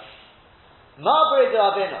Nisarti. Ma B'rei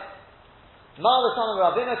Ravina, Ma the son of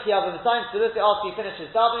Ravina, Ki Avim Sain Tzilusi, after he finished his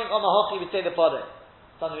davening, on Mahochi he would say the following,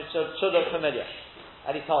 something which should look familiar,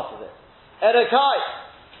 and he passes it. Elokai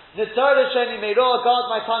Nitzar Sheni Meiro, guard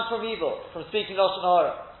my tongue from evil, from speaking Lashon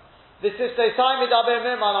Hara. This is the time on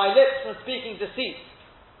my lips from speaking deceit.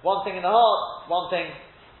 One thing in the heart, one thing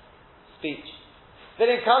speech.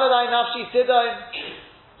 And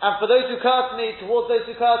for those who curse me, towards those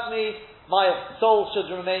who curse me, my soul should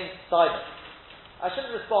remain silent. I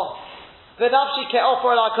shouldn't respond. And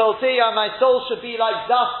my soul should be like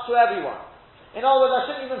dust to everyone. In other words, I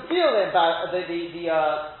shouldn't even feel the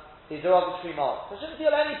derogatory marks. I shouldn't feel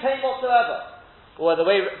any pain whatsoever. Or the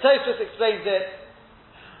way Tosfos explains it,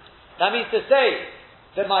 that means to say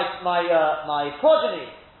that my progeny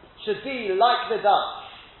should be like the dust.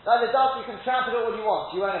 Like the dust, you can trample it all you want,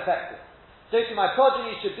 you won't affect it. So my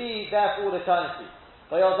progeny should be there for all eternity.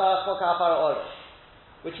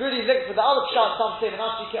 Which really links with the other pshat, something, and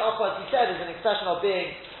as he said, is an expression of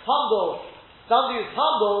being humble. Somebody who's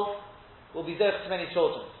humble will be there to many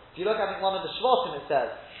children. If you look at one of the Shvatim, it says,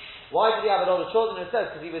 why did he have a lot of children? It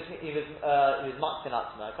says because he was Maktin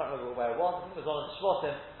Atzma. I can't remember where it was. I think it was one of the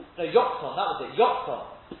Shvatim. No, Yokton, that was it.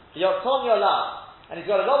 Yokton Yolad. And he's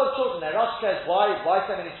got a lot of children there. Rashi says, why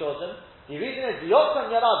so many children? The reason is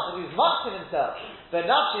Yokton Yolad, because he was Maktin himself.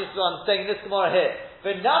 Benafshi is what I'm saying this Gemara here.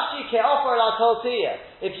 Benafshi ke'ofer la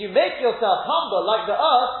koltiyah. If you make yourself humble like the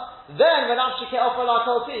earth, then Benafshi ke'ofer la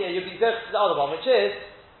koltiyah, you'll be good to the other one, which is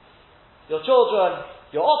your children.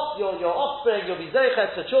 Your offspring, you'll be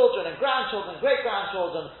zeichet to children and grandchildren,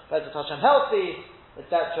 great-grandchildren, Bezat Hashem healthy,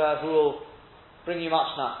 etc., who will bring you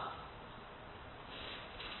much now.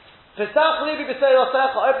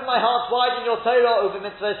 Open my heart wide in your Torah, over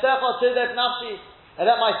mitzvah and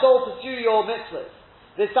let my soul pursue your mitzvahs.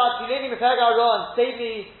 This and save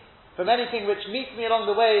me from anything which meets me along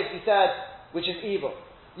the way, as he said, which is evil.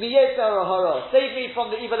 Save me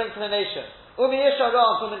from the evil inclination. From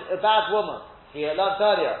a bad woman. He learned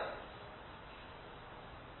earlier.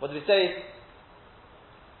 What did we say?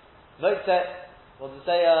 What did we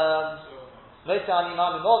say? Motze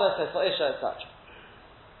animam imova says for Isha, etc.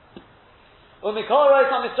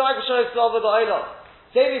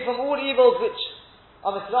 Save me from all evils which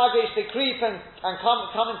are misragish, they creep and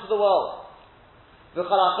come into the world.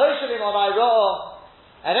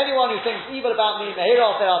 And anyone who thinks evil about me,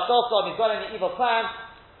 he's got any evil plans,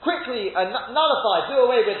 quickly nullify, do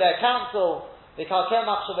away with their counsel. And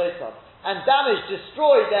damage,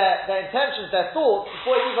 destroy their intentions, their thoughts,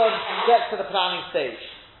 before it even gets to the planning stage.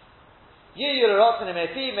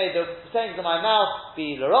 May the sayings of my mouth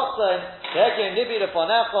be l'rotzen,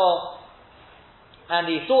 and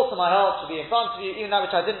the thoughts of my heart should be in front of you, even that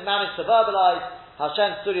which I didn't manage to verbalize.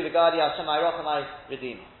 Hashem Suri V'Gadi, Hashem Ayroch, my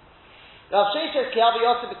Redeemer. Rav Sheshes Ki Abi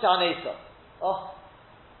Yosef B'Tanesa.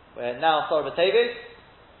 We're now Torah B'Tevis.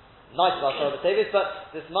 Nice about Torah B'Tevis, but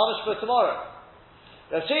this mamish for tomorrow.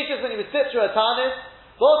 Rav Sheshes, when he would sit through a Tanis,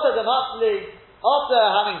 after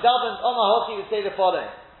having davened on Mahochi, he would say the following: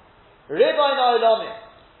 Ribono Olamim,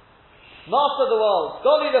 Master of the world,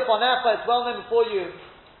 Goli Lefanecha, it's well known before you.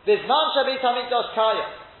 Bizman Shabit Hamikdash Kaya.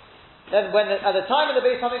 Then, at the time of the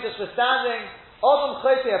Beit Hamikdash was standing, Adam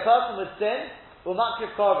Chayte, a person would sin, will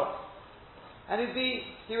makriv korban, and he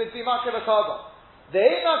would be makriv a korban. They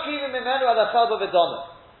ain't makrivim imenu ala chalba v'donah.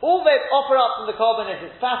 All they offer up from the korban is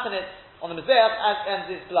his fat and it's on the mizbeach and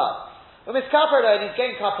his blood. U'miskaper and he's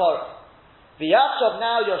getting kapara. V'yachshav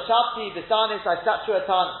now Yoshavti b'sanis, I sat through a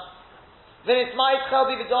tan. V'nitz ma'it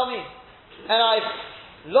chalbi v'domi, and I've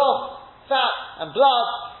lost fat and blood.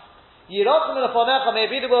 Yirochem elefonecha, may I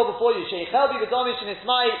be the world before you. Sheichalbi v'domi shenitz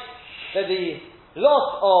ma'it, that the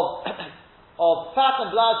lots of of fat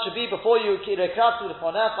and blood should be before you, as if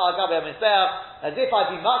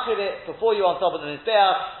I'd be makriv it before you on top of the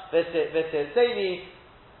mizbeach,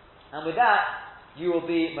 and with that you will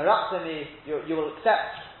be meratzeni, you will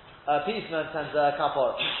accept appeasement and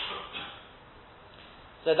kapor.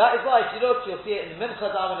 So that is why, if you look, you'll see it in the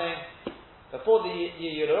mincha davening before the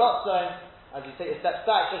Yerushalayim, as you take a step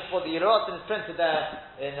back just before the Yerushalayim is printed there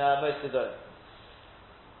in most of those.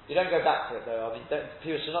 You don't go back to it though. I mean,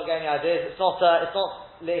 people should not get any ideas. It's not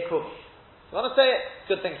le'kum. You want to say it?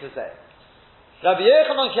 Good thing to say. Rabbi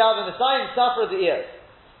Yochanan Kiavim, the sign suffered the ears.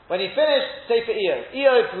 When he finished Sefer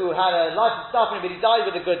Eov, who had a life of suffering, but he died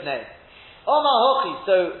with a good name. Omar Hochi.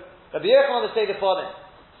 So Rabbi Yochanan would say the following: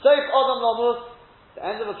 Sof Adam Lamus, the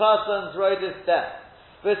end of a person's road is death.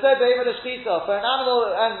 For an animal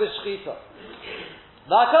and with shchita.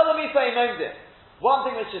 One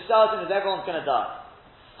thing which is certain is everyone's going to die.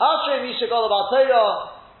 Happy is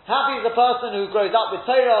the person who grows up with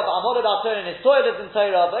Torah, and his toilet in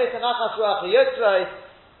Torah.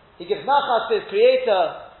 He gives nachas to his creator.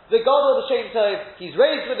 The God of the Shem Tov, he's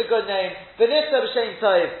raised with a good name. V'nifta b'Shem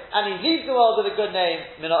Tov, and he leaves the world with a good name.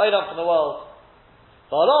 Min ha'olam from the world.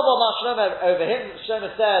 Over him, Shlomo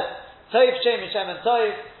said, Tov Shem Shem and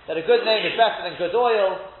Tov, that a good name is better than good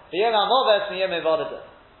oil.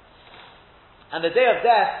 And the day of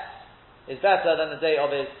death is better than the day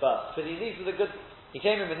of his birth. Because he leaves with a good, he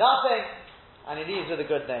came in with nothing, and he leaves with a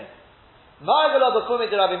good name.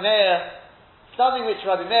 Something which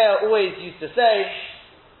Rabbi Meir always used to say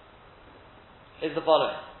is the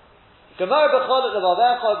following. Learn with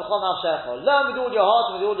all your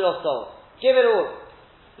heart and with all your soul. Give it all.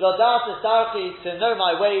 To know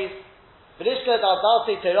my ways. And to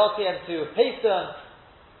hasten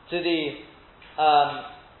to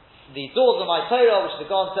the doors of my Torah, which the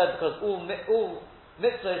God said, because all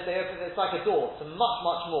mitzvahs, they open, it's like a door, so much,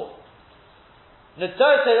 much more.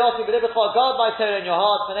 Guard my Torah in your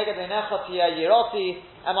heart, and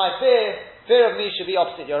my fear of me should be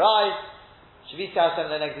opposite your eyes.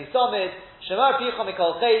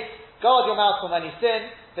 Guard your mouth from any sin,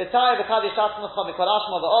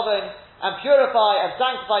 and purify and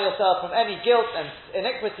sanctify yourself from any guilt and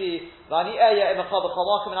iniquity,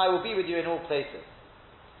 and I will be with you in all places.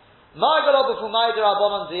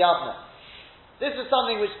 This is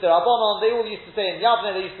something which the Rabbanon, they all used to say, in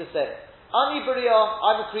Yavne they used to say, Ani B'riya,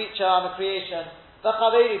 I'm a creature, I'm a creation,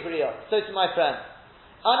 V'chaveri B'riya, so to my friend.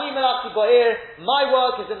 Ani Melachti Ba'ir, my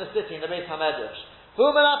work is in the city, in the Beit HaMedrash.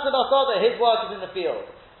 V'hu Melachti B'asada, his work is in the field.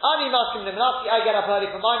 Ani Maskim L'Melachti, I get up early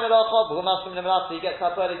for my Melacha, V'hu Maskim L'Melachti, he gets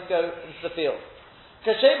up early to go into the field.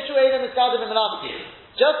 Kashem Shu'elim Miskadim L'Melachti.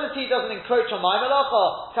 Just as he doesn't encroach on my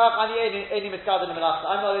malacha, I'm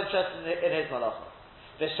not interested in his malacha.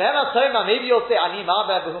 Maybe you'll say,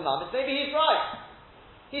 maybe he's right.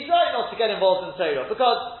 He's right not to get involved in Torah,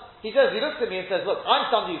 because he looks at me and says, look,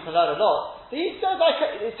 I'm somebody who can learn a lot. But he says about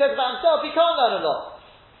himself, he can't learn a lot.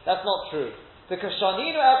 That's not true. Because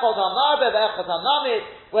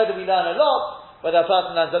whether we learn a lot, whether a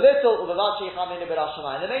person learns a little, and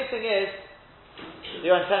the main thing is,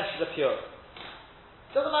 your intentions are pure.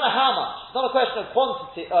 It doesn't matter how much. It's not a question of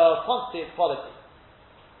quantity, it's quality.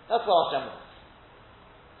 That's what Hashem wants.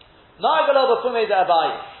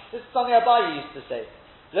 This is something Abaye used to say.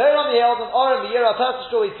 A person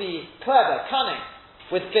should always be clever, cunning,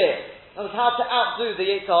 with fear. Knows how to outdo the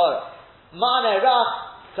Yetzer Hara.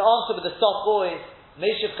 To answer with the soft voice, and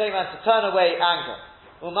to turn away anger.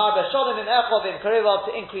 To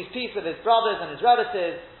increase peace with his brothers and his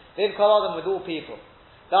relatives, with all people.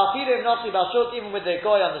 Even with the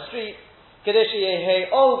goy on the street, in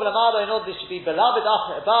order they should be beloved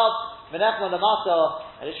above, and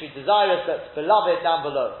it should be desirous but beloved down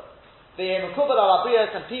below. And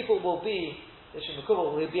people will be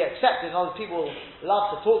accepted, and other people will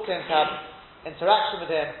love to talk to him, to have interaction with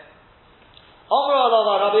him.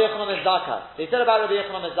 They said about Rabbi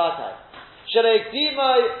Yochanan Zakkai,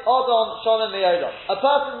 a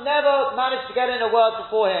person never managed to get in a word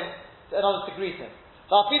before him in order to greet him.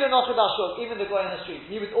 Even the guy on the street,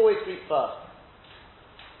 he would always greet first.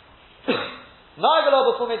 Here's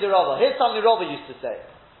something Rava used to say.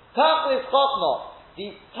 The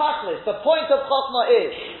point of Chachma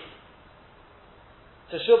is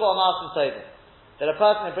to Shuvah Ma'asim Tovim, that a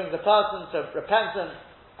person brings a person to repentance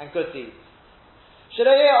and good deeds.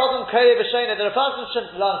 That a person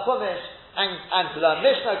shouldn't learn Chumash and to learn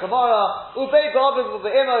Mishnah, Gemara,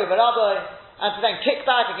 and to then kick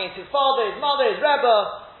back against his father, his mother, his Rebbe,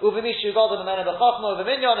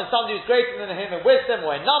 and somebody who's greater than him in wisdom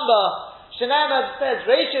or in number. Shenamah says,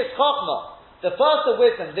 the first of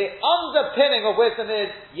wisdom, the underpinning of wisdom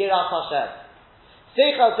is Yirat Hashem.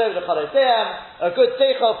 Seichel tov l'chaloseim, a good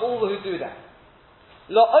seichel for all who do that.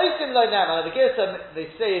 Lo oisim lo nema. The Gersa, they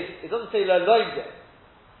say, it doesn't say lo loimdim.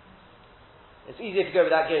 It's easier to go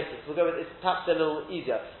with that Gersa. We'll go with, it's perhaps a little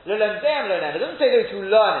easier. Lo loimdim lo nema. It doesn't say those who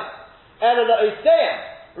learn it. Ela lo oiseim.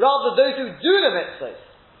 Rather those who do the mitzvahs.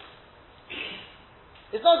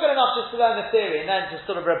 It's not good enough just to learn the theory and then to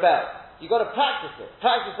sort of rebel. You've got to practice it.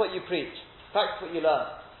 Practice what you preach. Practice what you learn.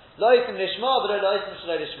 Lo oisim lishma, but lo oisim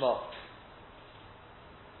shelo lishma.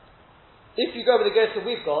 If you go with the Gersa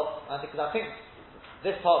we've got, because I think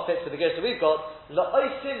this part fits with the Gersa we've got,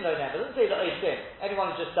 La'oisim lo nem. It doesn't say La'oisim.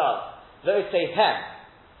 Anyone who just does. La'oisehem.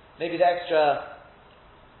 Maybe the extra,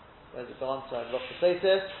 where's it gone? So I've lost the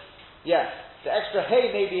places. Yeah. The extra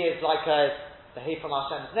hey maybe is like the hey from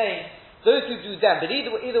Hashem's name. Those who do them. But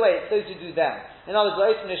either way, it's those who do them. In other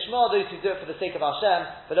words, La'oisim lishma, those who do it for the sake of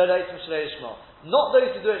Hashem, but La'oisim shelo lishma. Not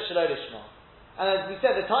those who do it shelo lishma. And as we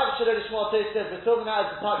said, the type of shelo lishma says we're talking about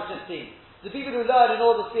is the type we just seen. The people who learn in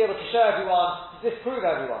order to be able to show everyone, to disprove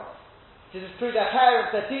everyone. To disprove their parents,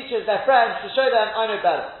 their teachers, their friends, to show them, I know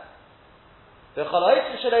better. Anyone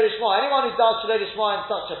who does Shalom Lishma in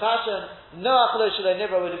such a fashion, no Achalo Shalom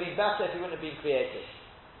Nivra would have been better if he wouldn't have been created.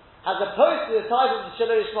 As opposed to the type of the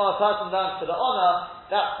Shalom Lishma a person learns for the honor,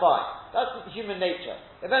 that's fine. That's human nature.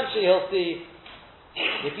 Eventually he'll see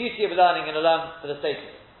the beauty of learning and learn for the sake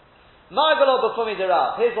of it.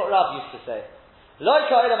 Here's what Rav used to say. This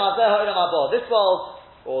world,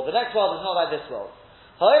 or the next world is not like this world.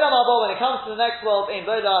 When it comes to the next world, there's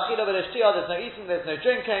no eating, there's no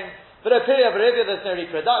drinking, there's no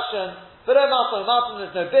reproduction,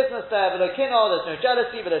 there's no business there, there's no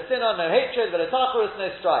jealousy, no hatred, no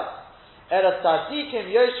strife.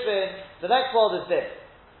 The next world is this.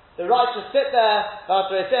 The righteous sit there,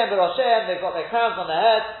 they've got their crowns on their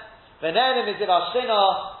head, and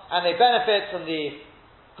they benefit from the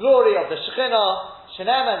glory of the Shekhinah.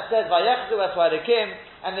 Shneimah says, Vayechzu esvayrekim,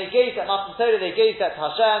 and they gazed at Matan Torah, they gazed at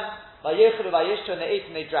Hashem, Vayechlu vayishtu, and they ate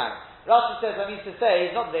and they drank. Rashi says, that means to say,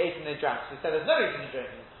 not that they ate and they drank, so he said there's no eating and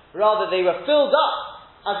drinking. Rather, they were filled up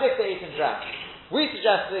as if they ate and drank. We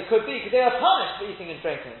suggest that it could be because they are punished for eating and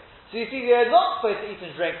drinking. So you see, you're not supposed to eat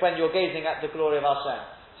and drink when you're gazing at the glory of Hashem.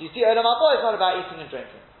 So you see, Olam Haba is not about eating and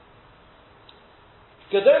drinking.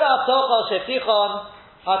 Gedola Avtocha Shetichon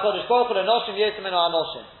HaKadosh Baruch Hu L'Noshim Yosem Enu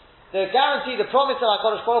HaNoshim. The guarantee, the promise that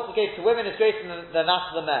HaKadosh Baruch Hu gave to women is greater than that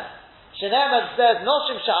to the men. Shneimah says,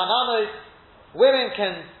 Noshim Sha'ananos, women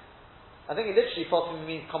can, I think it literally possibly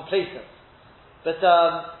means complacent. But,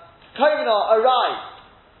 Koina, arise.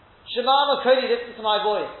 Shemama Kodi, listen to my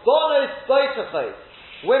voice. Bonos Boitachos,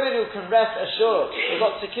 women who can rest assured, who've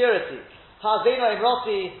got security. Hazeno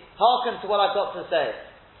Imroti, hearken to what I've got to say.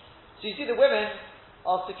 So you see the women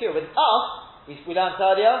are secure. With us, we learned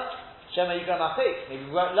earlier, Shema Yigram Achik. Maybe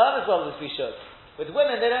we won't learn as well as we should. With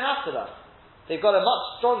women, they don't have to learn. They've got a much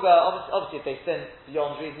stronger, obviously if they sin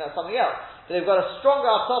beyond reason, that's something else. But they've got a stronger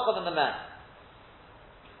Avtocha than the men.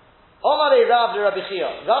 Omare Rav de Rabbi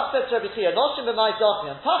Chia. Rav said to Rabbi Chia, Noshim b'mai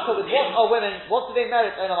Zachian. Taka, with what are women, what do they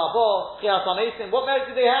merit? Olam Haba, Chiyas HaMeisim, what merit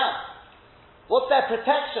do they have? What's their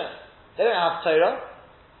protection? They don't have Torah.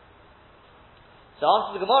 So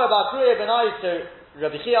answer the Gemara, Ba'akriya b'nai, so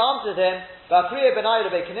Rabbi Chia answered him, Ba'akriya b'nai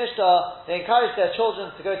Rabbi Kanishta, they encouraged their children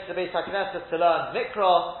to go to the Beis HaKnesset to learn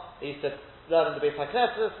Mikra. They used to learn in the Beis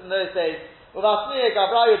HaKnesset in those days. Uvasmiya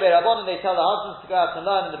Gavrayu Be'Rabbanan, they tell their husbands to go out and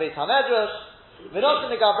learn in the Beis HaMedrash. V'noshim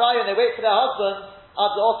the Gavrayu, and they wait for their husbands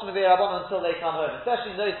at the Otzim Be'Rabbanan until they come home.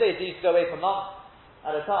 Especially in those days, they used to go away for months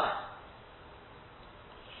at a time.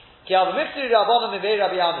 Ki Avamifti Rabbanan Mivei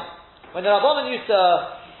Rabbi Ami. When the Rabbanan used to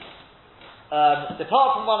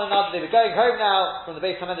depart from one another, they were going home now from the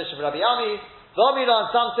Beis HaMedrash of Rabbi Ami. V'omila,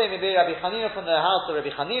 and some say Mivei Rabbi Chanina, from the house of Rabbi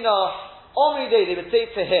Chanina. Omri they would say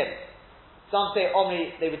to him. Some say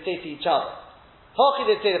Omri, they would say to each other. Hochi,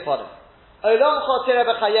 they'd say upon him. You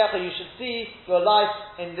should see your life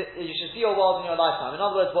you should see your world in your lifetime. In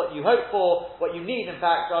other words, what you hope for, what you need, in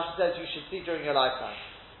fact, Rashi says you should see during your lifetime.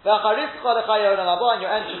 And your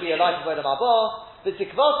end should be a life of Olam Haba. And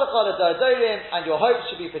your hope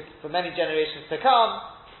should be for many generations to come.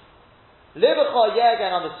 And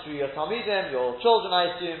under through your Talmidim, your children,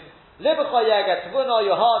 I assume.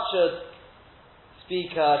 Your heart should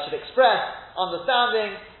speak, should express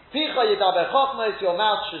understanding. Your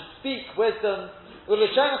mouth should speak wisdom. And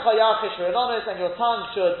your tongue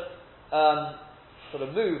should sort of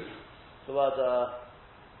move. The word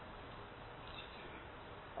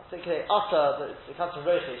articulate, utter. It comes from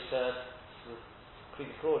Roshish,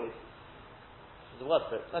 Creepy Crawleys. There's a word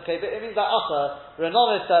for it. Okay, but it means like utter.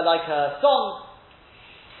 Renon is like a song.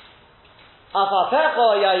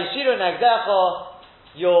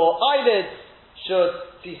 Your eyelids should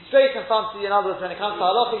see straight in front of you. In other words, when it comes to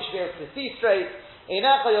halacha, you should be able to see straight.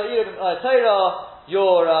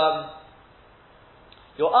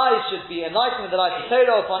 Your eyes should be enlightened with the light of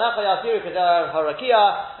Torah,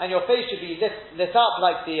 and your face should be lit up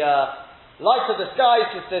like the light of the sky.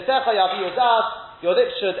 Your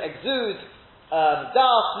lips should exude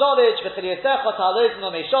das, knowledge,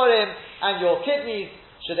 and your kidneys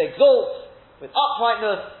should exalt with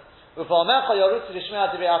uprightness.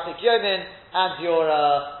 And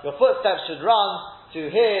your footsteps should run to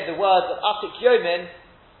hear the words of Atik Yomin,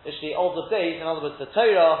 literally older days, in other words the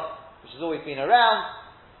Torah, which has always been around.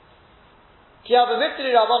 When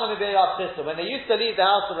they used to leave the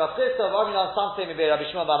house of Rav Chisda, some say maybe Rabbi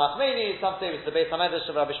Shmuel bar Nachmani, some say it's the Beis HaMedrash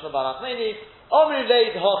of Rabbi Shmuel bar Nachmani.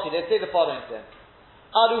 They say the following thing: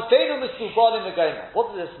 Alufeinu Mesubalim Megaima.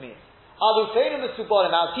 What does this mean? Alufeinu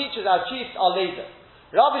Mesubalim, our teachers, our chiefs are later.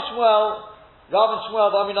 Rabbi Shmuel,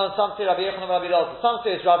 some say Rabbi Yochanan and Rabbi Elazar. Some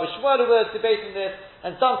say it's Rabbi Shmuel who was debating this,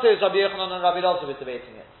 and some say it's Rabbi Yochanan and Rabbi Elazar who was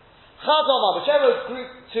debating it. Chazoma, whichever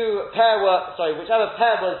pair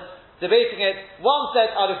was debating it, one said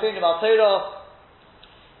Alufeinu al Torah,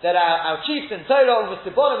 that our chiefs in Torah and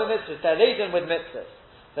Mesubalim and mitzvahs, they're laden with mitzvahs.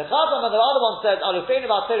 The Chazama, the other one says Alufeinu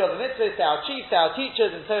al Torah and mitzvahs, they're our chiefs, our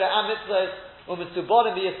teachers in Torah and mitzvahs, and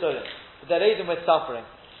Mesubalim the Yisurim, they're laden with suffering.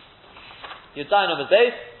 Yudayin on the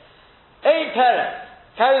base. Ein Peret.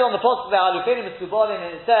 Carried on the post of the Alufeinu Mesubalim,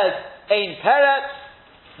 and it says Ein Peret,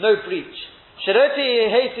 no breach. Sheroti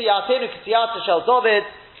Heisi Yatenu K'tiyata Shel David,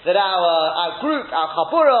 that our group, our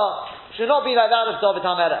Chapura, should not be like that of David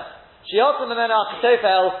HaMelech. Sheyotzim Memena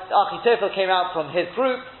Achitophel came out from his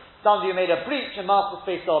group. Some of you made a breach and Malchus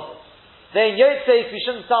faced David. Then Yotzeis, we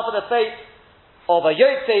shouldn't suffer the fate of a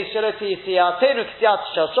Yotzeis Sheroti Siyatenu K'tiyata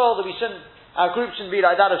Shel Shaul, that our group shouldn't be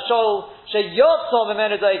like that of Shaul. Sheyotzim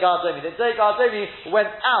Memena Doeg HaDomi, that Doeg HaDomi went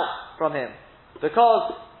out from him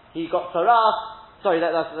because he got Saras.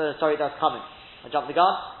 That's coming. I jumped the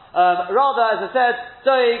gun. Rather, as I said,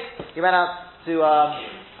 Doeg, he went out to,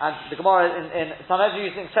 and the Gemara in Sanhedrin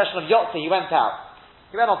using the expression of Yotzi, he went out.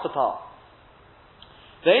 He went off the path.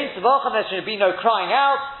 There should be no crying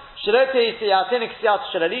out. We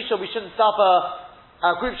shouldn't suffer,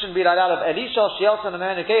 our group shouldn't be like that of Elisha.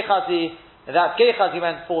 That Gechazi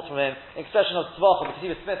went forth from him. Expression of Tzvachah, because he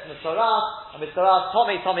was smitten with Torah, and with Torah,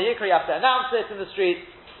 Tommy Yikra, you have to announce it in the street.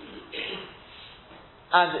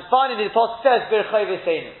 And finally, the Apostle says,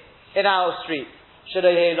 in our street. We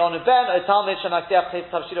shouldn't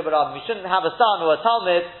have a son or a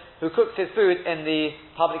Talmud who cooks his food in the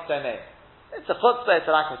public domain. It's a chutzpah, it's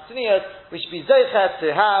a lack of tznius. We should be zeichet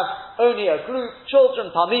to have only a group,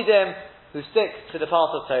 children, Talmidim, who stick to the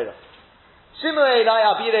path of Torah.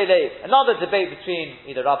 Another debate between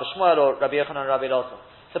either Rabbi Shmuel or Rabbi Yochanan and Rabbi Elazar.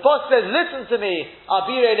 The Apostle says, listen to me,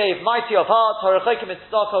 Abirei Lev, mighty of heart, Harachokim et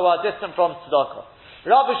tzedakah, who are distant from tzedakah.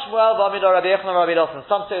 Rabbi Shmuel, Rabbi Yochanan, Rabbi Elazar.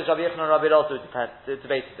 Some say Rabbi Yochanan and Rabbi Elazar who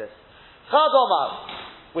debated this. Chad Omar,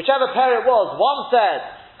 whichever pair it was, one said,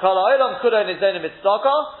 Kol ha'olam kulo nizonim et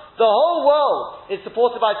tzedakah. The whole world is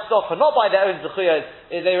supported by tzedakah, not by their own zechuyos.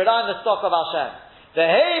 They rely on the tzedakah of Hashem. The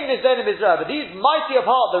heim nizonim Israel, but these mighty of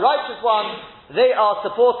heart, the righteous ones, they are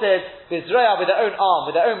supported Israel with their own arm,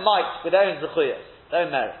 with their own might, with their own zechuyos, their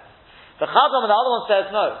own merit. The Chazam and the other one says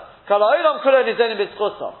no. Kol ha'olam kulo nizonim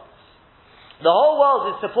b'tzchusa. The whole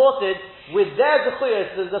world is supported with their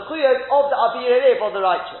zechuyos, the zechuyos of the Abir Elev, of the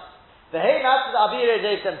righteous. The heim after the Abir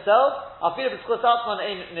Elev themselves, Abir b'tzchus atman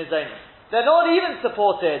ein nizonim. They're not even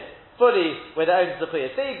supported fully with their own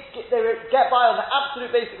zechuyos. They get by on the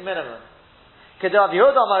absolute basic minimum. Kedav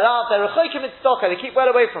Yehuda Marav, they're rechokim et tzedakah, they keep well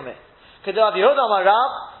away from it. Kedav Yehuda Marav,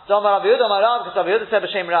 Damar Rav Yehuda Marav, because Rav Yehuda said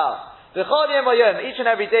b'shem Rav. V'chol yom v'yom, each and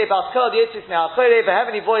every day, Baskol Yitzis me'Har Chorev, a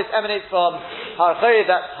heavenly voice emanates from Har Chorev,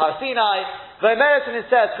 that's Har Sinai. V'emeret, and it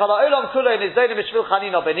says, Kol ha'olam kulo nizonim b'shvil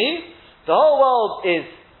chanino b'ni. The whole world is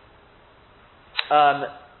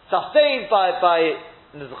sustained by the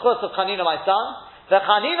zechus of Chanina, my son. The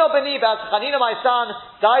Chanino b'ni, as Chanina, my son,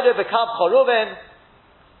 died of Bekav Choruven.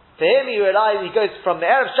 To him, he goes from the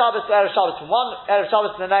Erev Shabbos to Erev Shabbos, from one Erev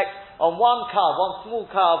Shabbos to the next, on one kav,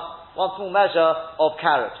 one small measure of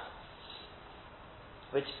carrot.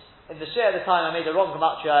 Which, in the share at the time, I made a wrong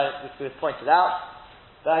gematria, which was pointed out.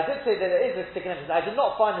 But I did say that there is a significance. I did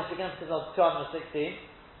not find the significance of 216.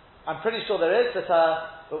 I'm pretty sure there is, but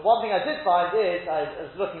one thing I did find is, I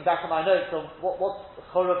was looking back at my notes on what's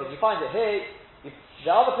Chorubin. You find it here,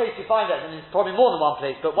 the other place you find it, and it's probably more than one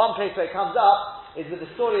place, but one place where it comes up is with the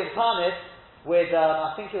story in Tanis with,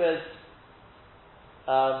 I think it was,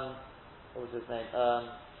 what was his name?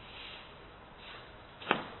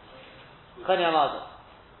 Choni Amazel.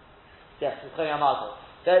 Yes, it's Choni Amazel.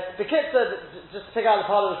 That the Kitzur, just to pick out the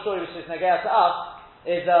part of the story which is Nagaya to us,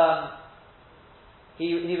 is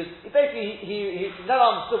he never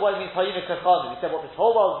understood what it means Hayinu Kachanim. He said what this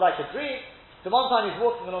whole world is like a dream. So one time he's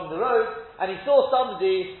walking along the road and he saw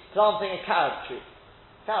somebody planting a carob tree.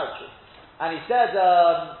 And he said,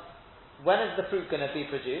 when is the fruit going to be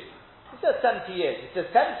produced? He said 70 years. He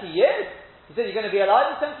said 70 years? He said, you're going to be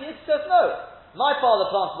alive in 70 years? He says, no. My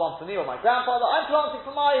father planted one for me, or my grandfather. I'm planting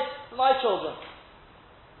for my children.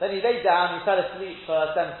 Then he laid down, he fell asleep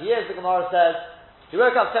for 70 years, the Gemara says. He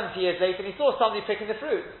woke up 70 years later and he saw somebody picking the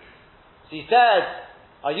fruit. So he said,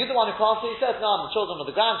 are you the one who planted? He says, no, I'm the children of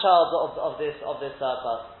the grandchild of this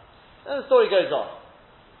person. And the story goes on.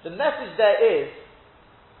 The message there is,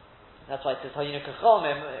 that's why it says Hayinu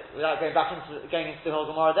Kachomim, without going into the whole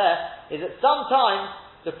Gemara there, is that sometimes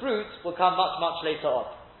the fruit will come much, much later on.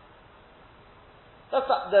 That's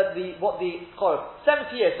what the 70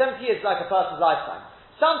 years is like a person's lifetime.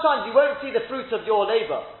 Sometimes you won't see the fruit of your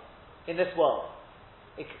labour in this world.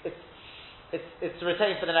 It's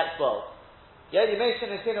retained for the next world. Yeah, you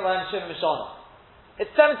mentioned in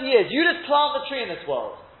it's 70 years. You just plant the tree in this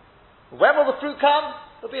world. When will the fruit come?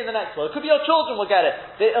 It'll be in the next world. It could be your children will get it.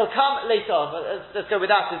 It'll come later on. But let's go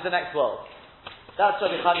with that. It's the next world. That's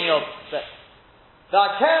what the Chaniyot said.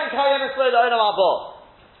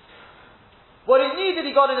 What he needed,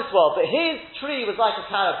 he got in this world. But his tree was like a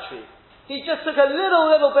carob tree. He just took a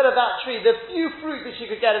little bit of that tree, the few fruit that you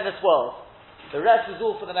could get in this world. The rest was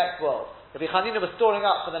all for the next world. Rabbi Chanina was storing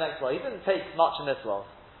up for the next world. He didn't take much in this world.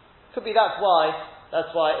 Could be that's why,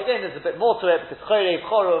 again there's a bit more to it, because Chorev,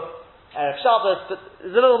 Choruv, Erev Shabbos, but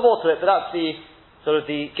there's a little more to it, but that's give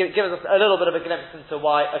us a little bit of a glimpse into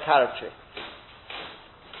why a carob tree.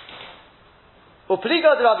 Well,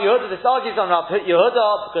 Pliga de Rabbi Yehuda, this argues on Rabbi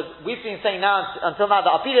Yehuda, because we've been saying until now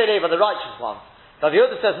that Abirei Lev are the righteous ones. Rabbi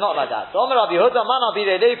Yehuda says not like that. So Omer Rabbi Yehuda, man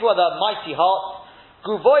Abirei Lev are the mighty hearts,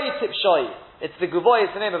 Guvoi Tipshoi. It's the Guvoi,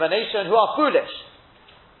 it's the name of a nation, who are foolish.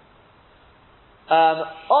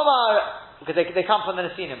 Omar, because they come from the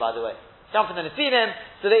Nesinim, by the way. They come from the Nesinim,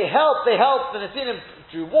 so they helped the Nesinim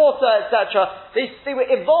drew water, etc. They were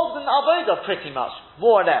involved in the Avodah pretty much,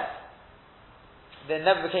 more or less. They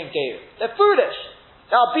never became gay. They're foolish.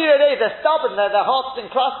 They're stubborn, their hearts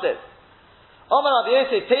encrusted. Omar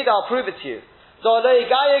Rabbi Yosef, I'll prove it to you. So we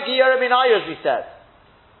said.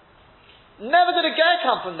 Never did a ger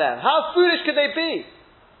come from them. How foolish could they be?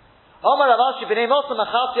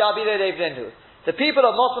 The people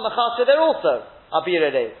of Mosa Machasya, they're also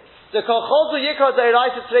Abirei Lev.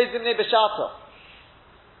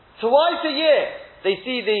 Twice a year, they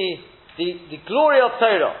see the glory of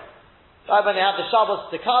Torah. Right when they have the Shabbos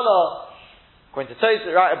Tekala, according to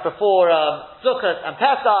Tosfos, right before Sukkot and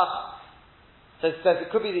Pesach. So it says it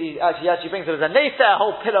could be actually brings there was a Neser, a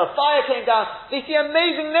whole pillar of fire came down. They see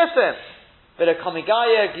amazing nisim. But a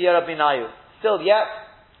Komigaya Giyar Binayu. Still yet,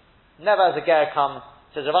 never has a ger come.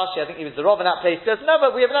 Says Rav Ashi, I think he was the Rav in that place. We have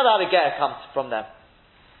never had a ger come from them.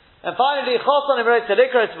 And finally, Choson Imrei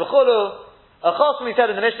Tzedikar Tzvechulu. A Choson, we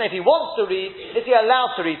said in the Mishnah, if he wants to read, is he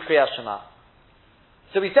allowed to read Kriyas Shema?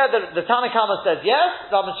 So we said that the Tanna Kama says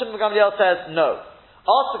yes, Rav Shimon ben Gamliel says no.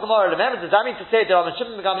 Ask the Gemara, remember, does that mean to say that Rav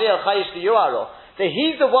Shimon ben Gamliel Chayish Liyuaro? That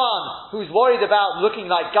he's the one who's worried about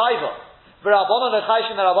looking like Gaiva. But Rabbanon and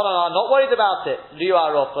Chayish and the Rabbanon are not worried about it,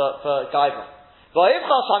 Liyuaro for Gaiva.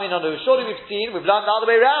 Surely we've learned the other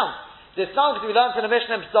way around. This now because we learned in the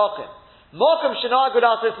Mishnah in Pesachim. Mokum Shenag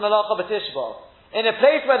Udasis Malacha B'Tisha B'Av. In a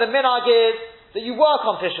place where the minhag is that you work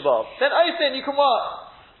on Tisha B'Av, then Osin you can work.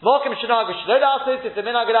 Mokum Shenag Udasis, if the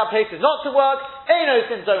minhag of that place is not to work, Ein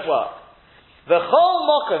Osin don't work. V'chol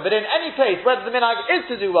Mokum, but in any place whether the minhag is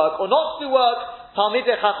to do work or not to do work,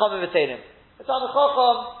 Talmidei Chacham V'Teilim. The Talmid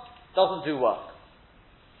Chacham doesn't do work.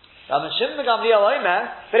 Rav Shimon ben Gamliel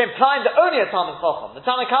Omer, but implying that only a Talmid Chacham. The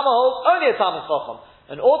Tanna Kama holds only a Talmid Chacham.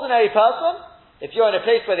 An ordinary person, if you're in a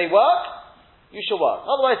place where they work, you should work.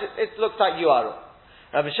 Otherwise, it looks like you are.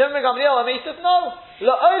 Rav Shimon ben Gamliel Omer says no.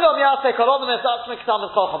 Everyone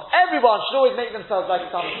should always make themselves like a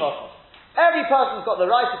Talmid Chacham. Every person's got the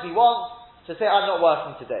right, if he wants, to say, I'm not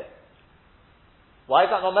working today. Why is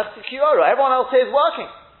that not Mechti Kiyoro? Everyone else here is working.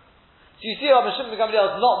 So you see, Rav Shimon ben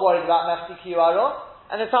Gamliel is not worried about Mechti Kiyoro.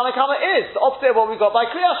 And the Tanna Kama is the opposite of what we got by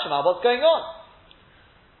Kriyas Shema. What's going on?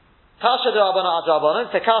 Kasha de Rabbanon ad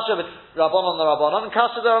Rabbanon, Tekasha de Rabbanon the Rabbanon, and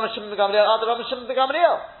Kasha de Rav Shimon ben Gamliel ad Rav Shimon ben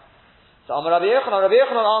Gamliel. So Amar Rabbi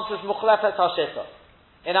Yochanan answers Mukhlefet Hasheta.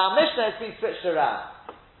 In our Mishnah, it's been switched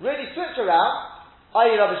around. Really switched around.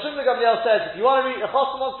 I.e., Rav Shimon ben Gamliel says, if you want to read, if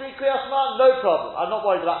Chosam wants to read Kriyas Shema, no problem. I'm not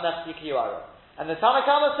worried about Nefti Kiyara. And the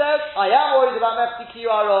Tanakama says, I am worried about Mefti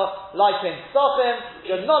Kiyara, like in Psochim,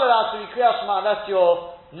 you're not allowed to be Kriyas Shema unless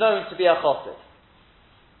you're known to be a Chosid.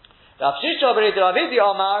 Rav Shisha B'Rei Ravidi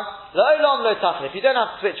Omar, L'olam lo tachli, if you don't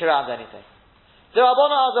have to switch around anything. The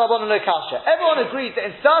Rabbana lo kasha. Everyone agrees that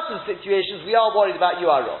in certain situations we are worried about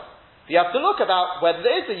Yuaro. You have to look about whether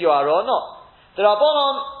there is a Yuaro or not. The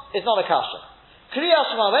Rabbanon is not a kasha.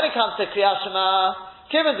 Kriyas Shema, when it comes to Kriyas Shema,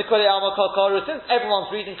 Kiven de Koli Alma Kokoru, since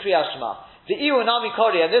everyone's reading Kriyas Shema, the Iu Nami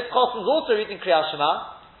Kori, and this Chosn is also reading Kriyas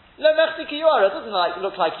Shema, Lo Mechti Ki Yuaro, it doesn't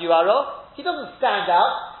look like Yuaro, he doesn't stand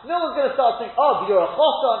out, no one's going to start saying, oh, but you're a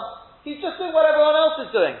Choson, he's just doing what everyone else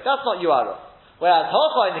is doing, that's not Yuaro. Whereas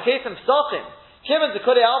Hocha, in the case of Psochim, Kiven de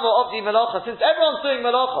Koli Alma Obdi Melacha, since everyone's doing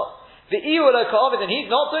Melacha, the Iu Lo Ka'ovid, and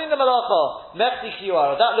he's not doing the Melacha, Mechti Ki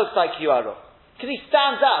Yuaro, that looks like Yuaro. Because he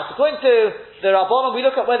stands out. According to the Rabbanon, we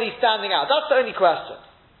look at whether he's standing out. That's the only question.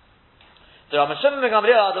 The Ramashim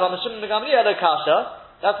Megamriya, the kasha.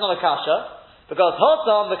 That's not a kasha. Because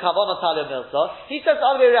Hotam, the Kavanah Talia Milsa, he says the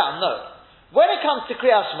other way around. No. When it comes to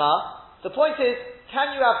Kriyas Shema, the point is,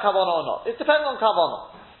 can you have Kavanah or not? It depends on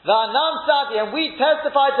Kavanah. The Anan Sadi, and we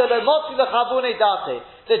testified to the Motzi the Chavune Date,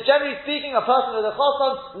 that generally speaking, a person with a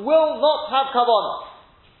Chosan will not have Kavanah.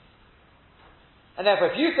 And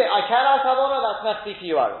therefore, if you say, I can have Kavanah, that's Mechti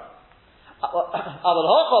Kiyuaru. Abel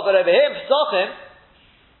Hocha, but over here in Psochim,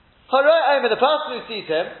 the person who sees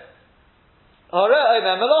him,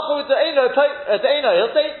 Melacha with the Eino,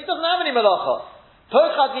 he'll say, he doesn't have any Melacha.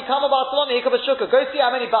 Pochad Yikama Barcelona, Yikaba Shukka, go see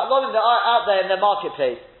how many Batlonim there are out there in their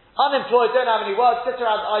marketplace. Unemployed, don't have any work, sit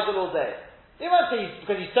around idle all day. He won't say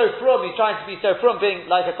because he's so frum, he's trying to be so frum,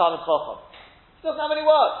 being like a Talmud Chacham. He doesn't have any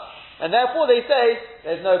work. And therefore they say,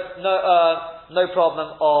 there's no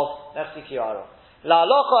problem of Mechti Kiyara. La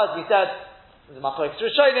Halacha, as we said, the Machlokes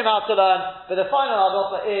Rishonim how to learn, but the final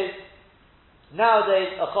Halacha is,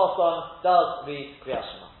 nowadays a Chosan does read Kriyas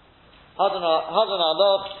Shema. Hadon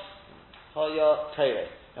Haloch, Hoya Teire.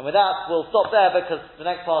 And with that, we'll stop there because the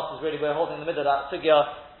next part is really, we're holding in the middle of that Sugya.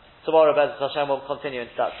 Tomorrow, Bez Hashem will continue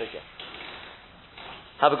into that Sugya.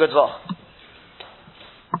 Have a good one.